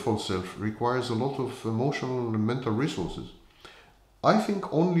false self requires a lot of emotional and mental resources. I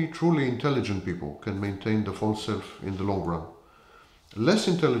think only truly intelligent people can maintain the false self in the long run. Less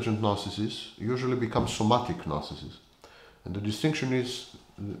intelligent narcissists usually become somatic narcissists. And the distinction is,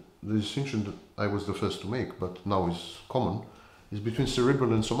 the distinction that I was the first to make, but now is common, is between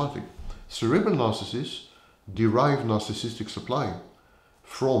cerebral and somatic. Cerebral narcissists derive narcissistic supply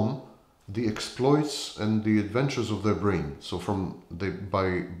from the exploits and the adventures of their brain. So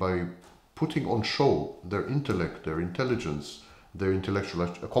by putting on show their intellect, their intelligence, their intellectual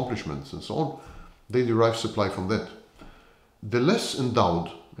accomplishments and so on, they derive supply from that. The less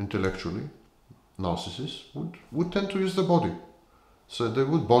endowed intellectually narcissists would tend to use the body. So they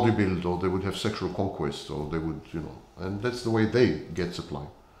would bodybuild, or they would have sexual conquest, or they would, and that's the way they get supply.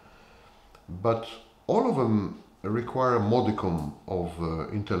 But all of them require a modicum of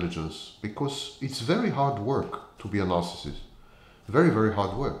intelligence, because it's very hard work to be a narcissist. Very, very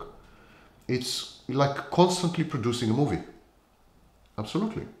hard work. It's like constantly producing a movie.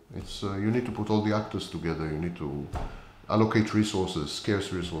 Absolutely. It's you need to put all the actors together, you need to allocate resources,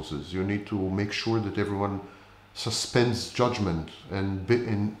 scarce resources, you need to make sure that everyone suspends judgment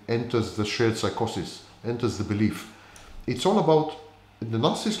and enters the shared psychosis, enters the belief. It's all about, the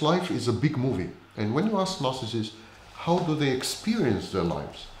narcissist life is a big movie. And when you ask narcissists, how do they experience their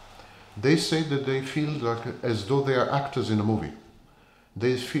lives? They say that they feel like as though they are actors in a movie.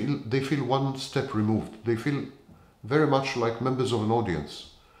 They feel one step removed. They feel very much like members of an audience,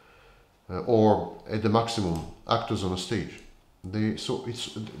 or at the maximum, actors on a stage. So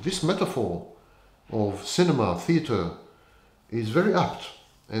it's this metaphor of cinema, theater, is very apt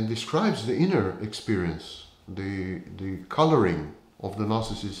and describes the inner experience, the coloring of the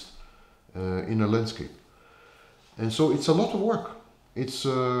narcissist inner landscape. And so it's a lot of work. It's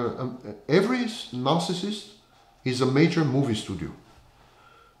every narcissist is a major movie studio.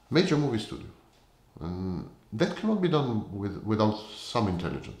 Major movie studio. And that cannot be done without some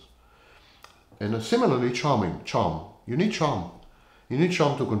intelligence. And similarly, charm. You need charm. You need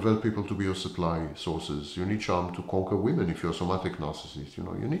charm to convert people to be your supply sources. You need charm to conquer women if you're a somatic narcissist.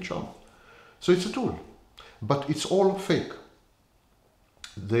 You need charm. So it's a tool. But it's all fake.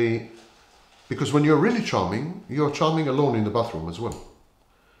 Because when you're really charming, you're charming alone in the bathroom as well.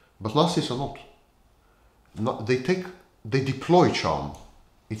 But narcissists are not. They deploy charm.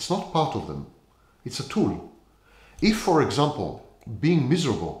 It's not part of them. It's a tool. If, for example, being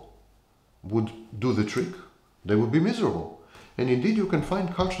miserable would do the trick, they would be miserable. And indeed, you can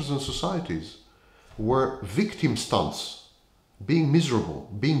find cultures and societies where victim stance, being miserable,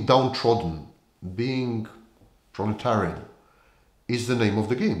 being downtrodden, being proletarian, is the name of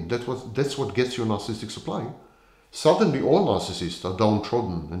the game. That's what gets you narcissistic supply. Suddenly, all narcissists are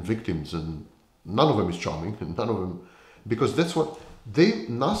downtrodden and victims, and none of them is charming, and none of them, because that's what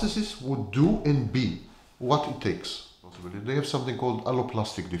narcissists would do and be what it takes. They have something called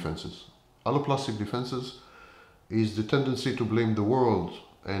alloplastic defenses. Alloplastic defenses is the tendency to blame the world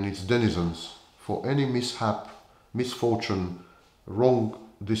and its denizens for any mishap, misfortune, wrong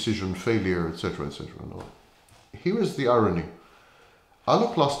decision, failure, etc., etc. No. Here is the irony.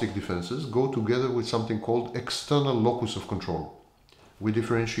 Alloplastic defenses go together with something called external locus of control. We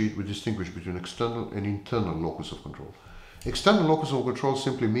distinguish between external and internal locus of control. External locus of control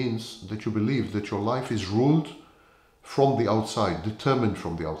simply means that you believe that your life is ruled from the outside, determined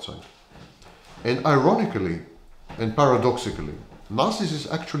from the outside. And ironically and paradoxically,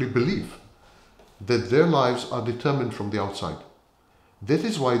 narcissists actually believe that their lives are determined from the outside. That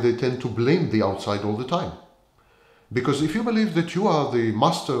is why they tend to blame the outside all the time. Because if you believe that you are the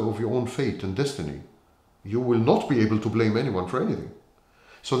master of your own fate and destiny, you will not be able to blame anyone for anything.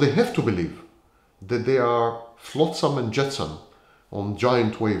 So they have to believe that they are flotsam and jetsam on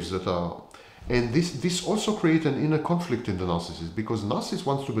giant waves that are... And this also creates an inner conflict in the narcissist, because narcissist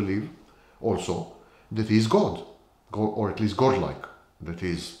wants to believe also that he is God, or at least godlike, that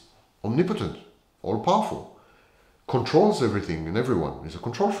he is omnipotent, all-powerful, controls everything and everyone, is a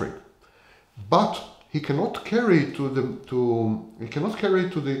control freak. But he cannot carry it to the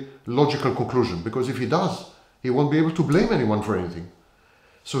logical conclusion, because if he does, he won't be able to blame anyone for anything.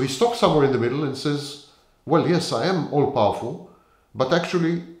 So he stops somewhere in the middle and says, well, yes, I am all-powerful, but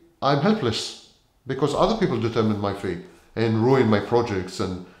actually I'm helpless, because other people determine my fate and ruin my projects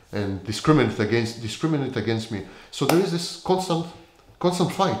and discriminate against me. So there is this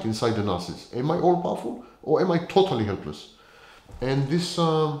constant fight inside the narcissist. Am I all-powerful, or am I totally helpless? And this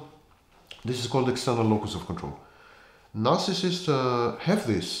is called external locus of control. Narcissists have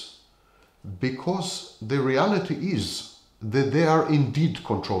this because the reality is that they are indeed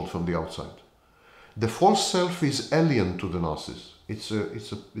controlled from the outside. The false self is alien to the narcissist. It's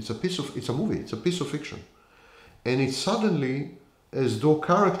a movie. It's a piece of fiction, and it suddenly as though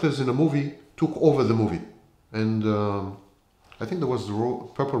characters in a movie took over the movie. And I think there was the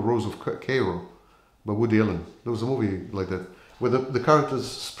Purple Rose of Cairo by Woody Allen. There was a movie like that, where the characters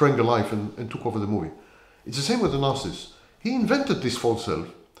sprang alive and took over the movie. It's the same with the narcissist. He invented this false self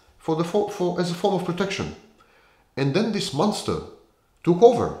as a form of protection. And then this monster took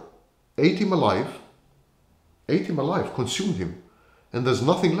over, ate him alive, consumed him, and there's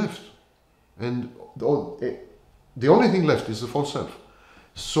nothing left. And the only thing left is the false self.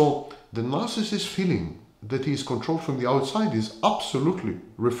 So the narcissist feeling that he is controlled from the outside is absolutely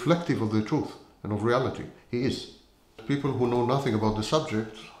reflective of the truth and of reality. He is. People who know nothing about the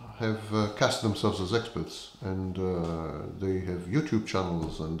subject have cast themselves as experts, and they have YouTube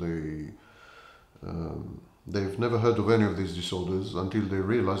channels, and they've never heard of any of these disorders until they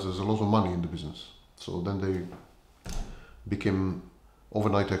realize there's a lot of money in the business. So then they became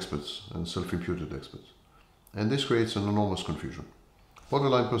overnight experts and self-imputed experts. And this creates an enormous confusion.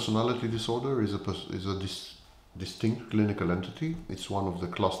 Borderline personality disorder is a distinct clinical entity. It's one of the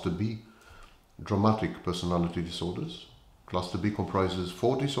cluster B dramatic personality disorders. Cluster B comprises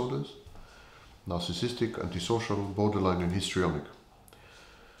 4 disorders: narcissistic, antisocial, borderline, and histrionic.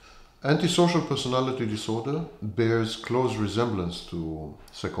 Antisocial personality disorder bears close resemblance to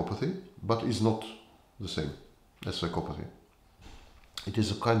psychopathy, but is not the same as psychopathy. It is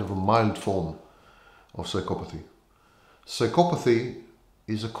a kind of a mild form of psychopathy. Psychopathy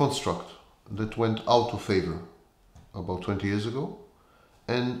is a construct that went out of favor about 20 years ago,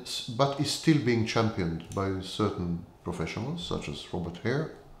 but is still being championed by certain professionals, such as Robert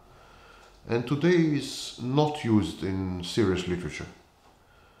Hare, and today is not used in serious literature.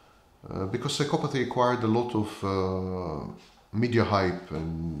 Because psychopathy acquired a lot of media hype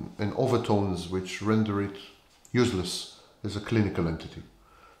and overtones which render it useless as a clinical entity.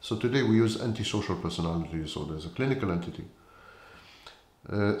 So today we use antisocial personality disorder as a clinical entity.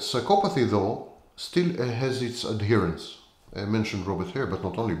 Psychopathy, though, still has its adherents. I mentioned Robert Hare, but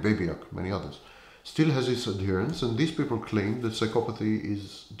not only, Babiak, many others. Still has its adherents, and these people claim that psychopathy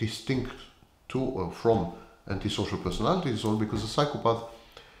is distinct to or from antisocial personality disorder because a psychopath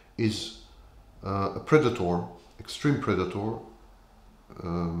is a predator, extreme predator,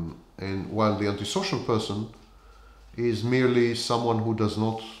 and while the antisocial person is merely someone who does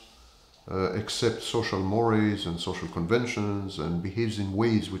not accept social mores and social conventions and behaves in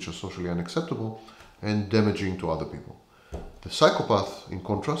ways which are socially unacceptable and damaging to other people. The psychopath, in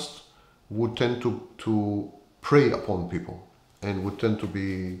contrast, would tend to prey upon people and would tend to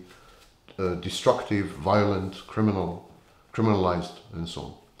be destructive, violent, criminalized, and so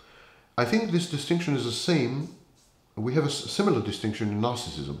on. I think this distinction is the same. We have a similar distinction in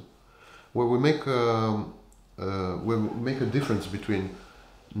narcissism, where we make a difference between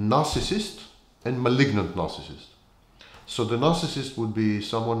narcissist and malignant narcissist. So the narcissist would be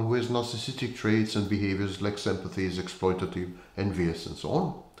someone who has narcissistic traits and behaviors like sympathy, is exploitative, envious, and so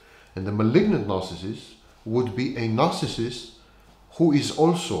on. And the malignant narcissist would be a narcissist who is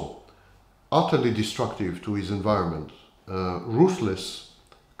also utterly destructive to his environment, ruthless,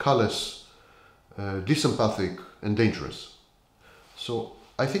 callous, disempathic, and dangerous. So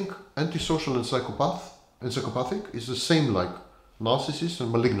I think antisocial and psychopathic is the same like narcissist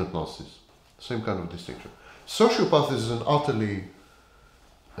and malignant narcissist. Same kind of distinction. Sociopath is an utterly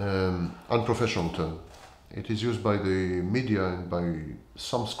unprofessional term. It is used by the media and by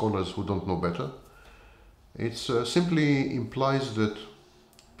some scholars who don't know better. It simply implies that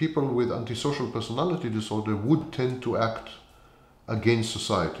people with antisocial personality disorder would tend to act against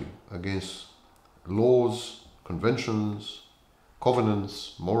society, against laws, conventions,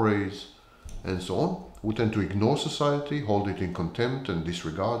 covenants, mores, and so on, would tend to ignore society, hold it in contempt and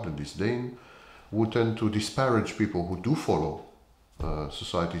disregard and disdain, would tend to disparage people who do follow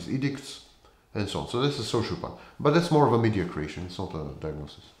society's edicts, and so on. So that's a sociopath. But that's more of a media creation, it's not a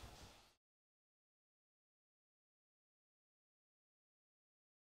diagnosis.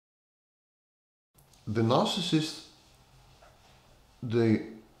 The narcissist,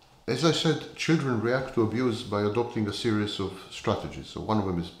 as I said, children react to abuse by adopting a series of strategies. So one of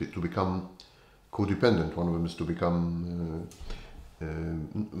them is to become codependent, one of them is to become,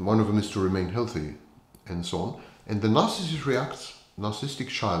 one of them is to remain healthy, and so on. And the narcissistic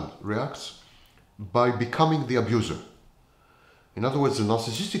child reacts by becoming the abuser. In other words, the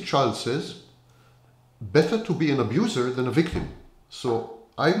narcissistic child says, better to be an abuser than a victim. So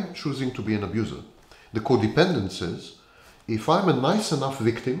I'm choosing to be an abuser. The codependent says, if I'm a nice enough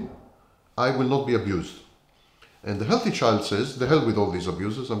victim, I will not be abused. And the healthy child says, the hell with all these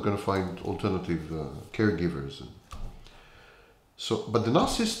abusers, I'm going to find alternative caregivers. So, but the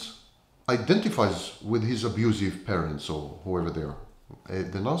narcissist identifies with his abusive parents or whoever they are.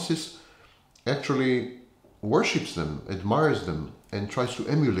 The narcissist actually worships them, admires them, and tries to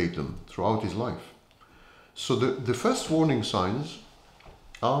emulate them throughout his life. So the first warning signs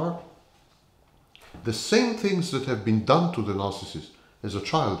are the same things that have been done to the narcissist as a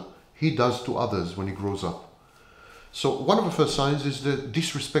child, he does to others when he grows up. So one of the first signs is the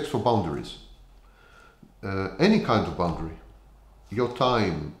disrespect for boundaries. Any kind of boundary. Your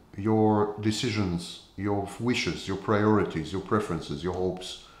time, your decisions, your wishes, your priorities, your preferences, your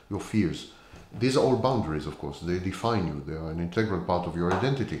hopes, your fears. These are all boundaries, of course. They define you. They are an integral part of your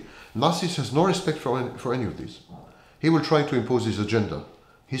identity. Narcissist has no respect for any of these. He will try to impose his agenda,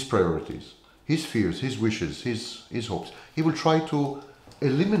 his priorities, his fears, his wishes, his hopes. He will try to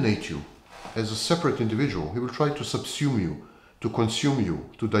eliminate you as a separate individual. He will try to subsume you, to consume you,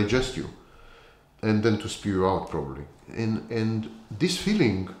 to digest you, and then to spew you out, probably. And this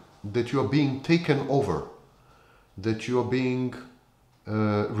feeling that you are being taken over, that you are being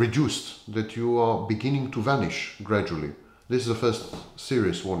reduced, that you are beginning to vanish gradually. This is the first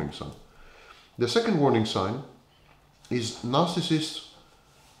serious warning sign. The second warning sign is narcissists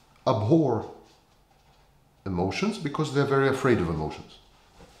abhor emotions because they're very afraid of emotions.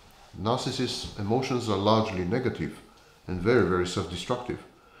 Narcissists' emotions are largely negative and very, very self-destructive.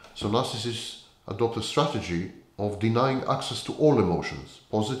 So narcissists adopt a strategy of denying access to all emotions,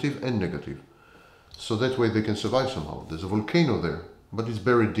 positive and negative. So that way they can survive somehow. There's a volcano there, but it's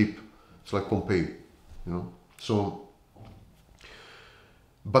buried deep. It's like Pompeii, you know. So,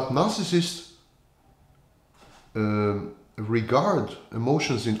 but narcissists regard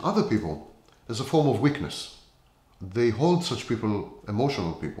emotions in other people as a form of weakness. They hold such people,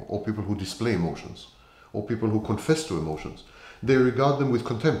 emotional people, or people who display emotions, or people who confess to emotions. They regard them with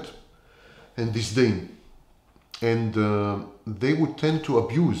contempt and disdain. And they would tend to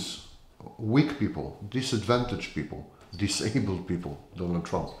abuse weak people, disadvantaged people, disabled people, Donald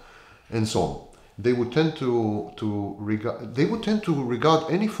Trump, and so on. They would tend to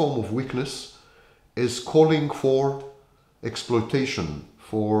regard any form of weakness as calling for exploitation,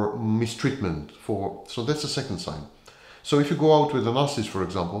 for mistreatment, so that's the second sign. So if you go out with a narcissist, for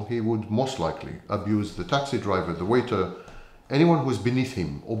example, he would most likely abuse the taxi driver, the waiter, anyone who is beneath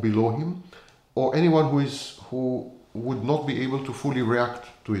him or below him, or anyone who would not be able to fully react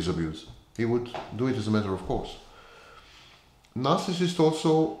to his abuse. He would do it as a matter of course. Narcissists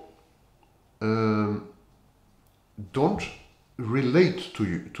also don't relate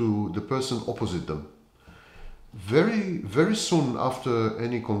to the person opposite them. Very, very soon after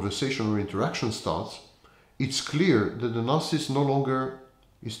any conversation or interaction starts, it's clear that the narcissist no longer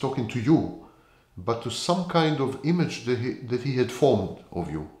is talking to you, but to some kind of image that he had formed of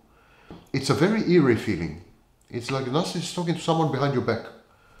you. It's a very eerie feeling. It's like a narcissist talking to someone behind your back.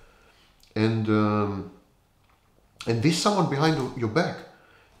 And this someone behind your back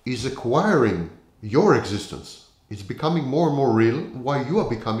is acquiring your existence. It's becoming more and more real, while you are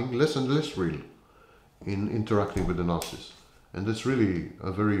becoming less and less real in interacting with the narcissist. And that's really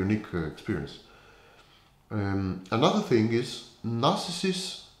a very unique experience. Another thing is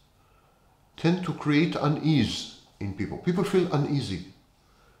narcissists tend to create unease in people. People feel uneasy,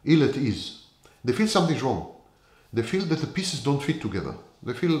 ill at ease. They feel something's wrong. They feel that the pieces don't fit together.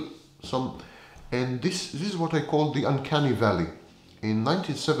 They feel some... And this is what I call the uncanny valley. In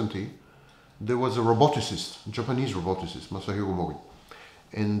 1970, there was a roboticist, Japanese roboticist, Masahiro Mori.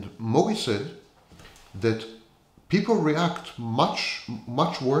 And Mori said that people react much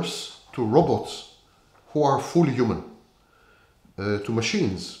worse to robots who are fully human, to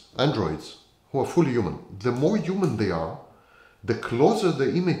machines, androids, who are fully human. The more human they are, the closer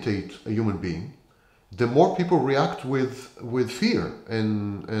they imitate a human being, the more people react with fear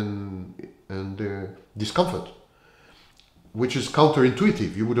and discomfort, which is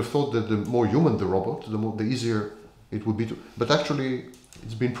counterintuitive. You would have thought that the more human the robot, the easier it would be to... But actually,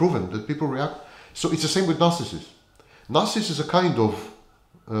 it's been proven that people react. So it's the same with narcissists. Narcissist is a kind of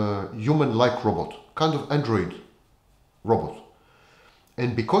human-like robot, kind of android robot.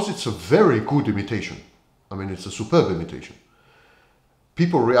 And because it's a very good imitation, I mean, it's a superb imitation,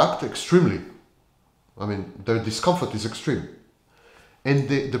 people react extremely. I mean, their discomfort is extreme. And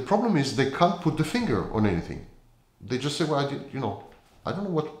the problem is they can't put the finger on anything. They just say, well, I don't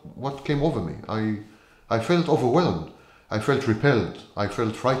know what came over me. I felt overwhelmed. I felt repelled. I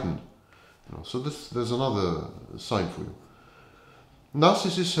felt frightened. So there's another sign for you.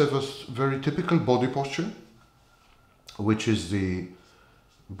 Narcissists have a very typical body posture, which is the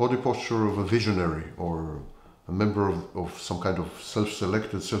body posture of a visionary or a member of some kind of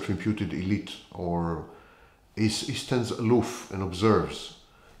self-selected, self-imputed elite, or he stands aloof and observes.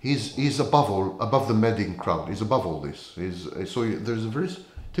 He's above the madding crowd. He's above all this. So there's a very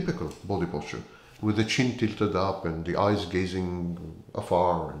typical body posture with the chin tilted up and the eyes gazing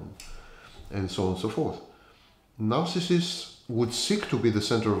afar and so on and so forth. Narcissists would seek to be the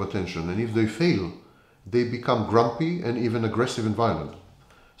center of attention, and if they fail, they become grumpy and even aggressive and violent.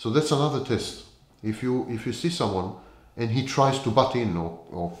 So that's another test. If you see someone and he tries to butt in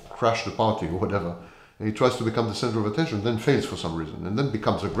or crash the party or whatever, and he tries to become the center of attention, then fails for some reason, and then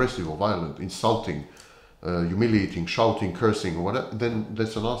becomes aggressive or violent, insulting, humiliating, shouting, cursing, or whatever, then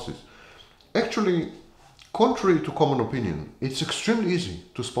that's a narcissist. Actually, contrary to common opinion, it's extremely easy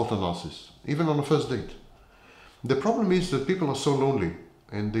to spot a narcissist, even on a first date. The problem is that people are so lonely,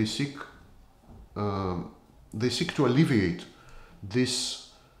 and they seek to alleviate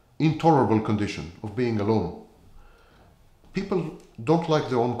this intolerable condition of being alone. People don't like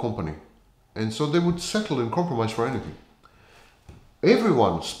their own company, and so they would settle and compromise for anything.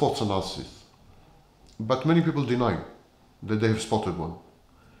 Everyone spots a narcissist, but many people deny that they have spotted one,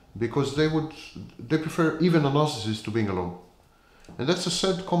 because they prefer even a narcissist to being alone. And that's a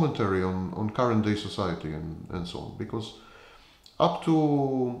sad commentary on current day society and so on, because up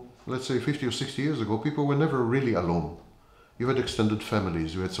to, let's say, 50 or 60 years ago, people were never really alone. You had extended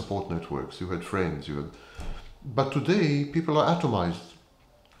families, you had support networks, you had friends, but today people are atomized.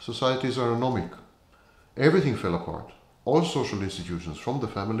 Societies are anomic. Everything fell apart. All social institutions, from the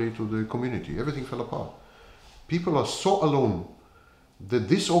family to the community, everything fell apart. People are so alone that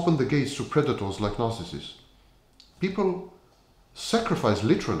this opened the gates to predators like narcissists. People sacrifice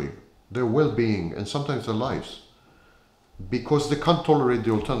literally their well-being and sometimes their lives because they can't tolerate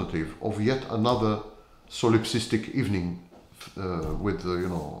the alternative of yet another solipsistic evening with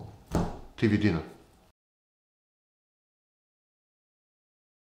TV dinner.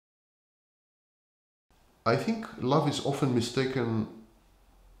 I think love is often mistaken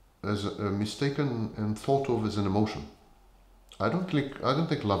and thought of as an emotion. I don't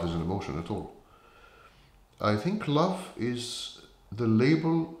think love is an emotion at all. I think love is the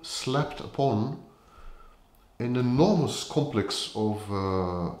label slapped upon an enormous complex of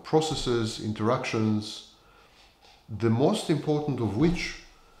processes, interactions, the most important of which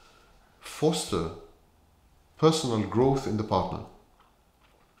foster personal growth in the partner.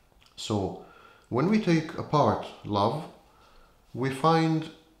 So when we take apart love, we find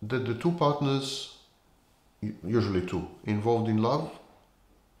that the two partners, usually two, involved in love,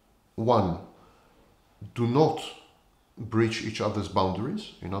 one, do not breach each other's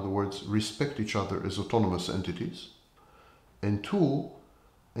boundaries, in other words, respect each other as autonomous entities, and two,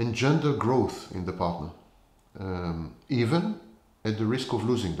 engender growth in the partner, even at the risk of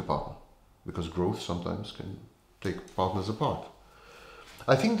losing the partner, because growth sometimes can take partners apart.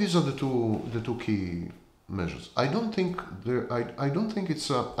 I think these are the two key measures. I don't think it's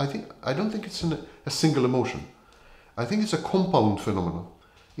a single emotion. I think it's a compound phenomenon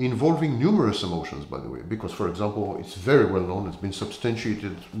involving numerous emotions, by the way, because, for example, it's very well known, it's been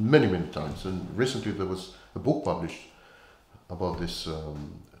substantiated many times, and recently there was a book published about this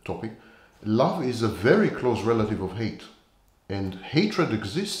topic. Love is a very close relative of hate, and hatred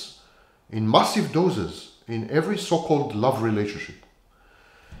exists in massive doses in every so-called love relationship.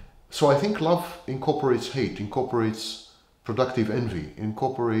 So I think love incorporates hate, incorporates productive envy,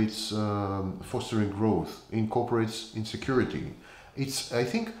 incorporates fostering growth, incorporates insecurity. I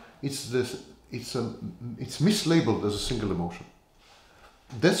think it's mislabeled as a single emotion.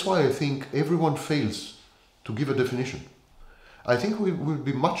 That's why I think everyone fails to give a definition. I think we will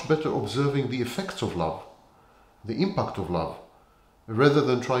be much better observing the effects of love, the impact of love, rather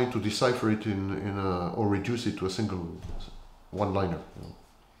than trying to decipher it or reduce it to a single one-liner.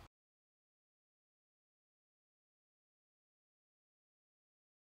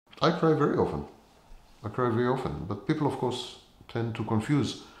 I cry very often. But people, of course, tend to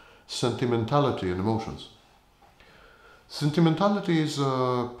confuse sentimentality and emotions. Sentimentality is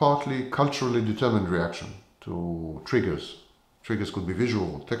a partly culturally determined reaction to triggers. Triggers could be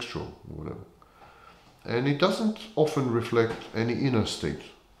visual, textual, whatever. And it doesn't often reflect any inner state,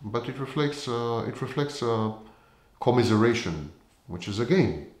 but it reflects commiseration, which is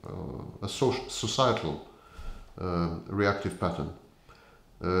again a societal reactive pattern.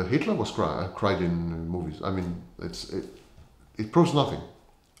 Hitler was cried in movies. I mean, it proves nothing.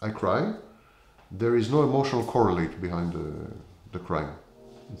 I cry. There is no emotional correlate behind the crying.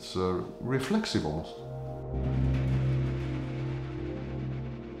 It's reflexive almost.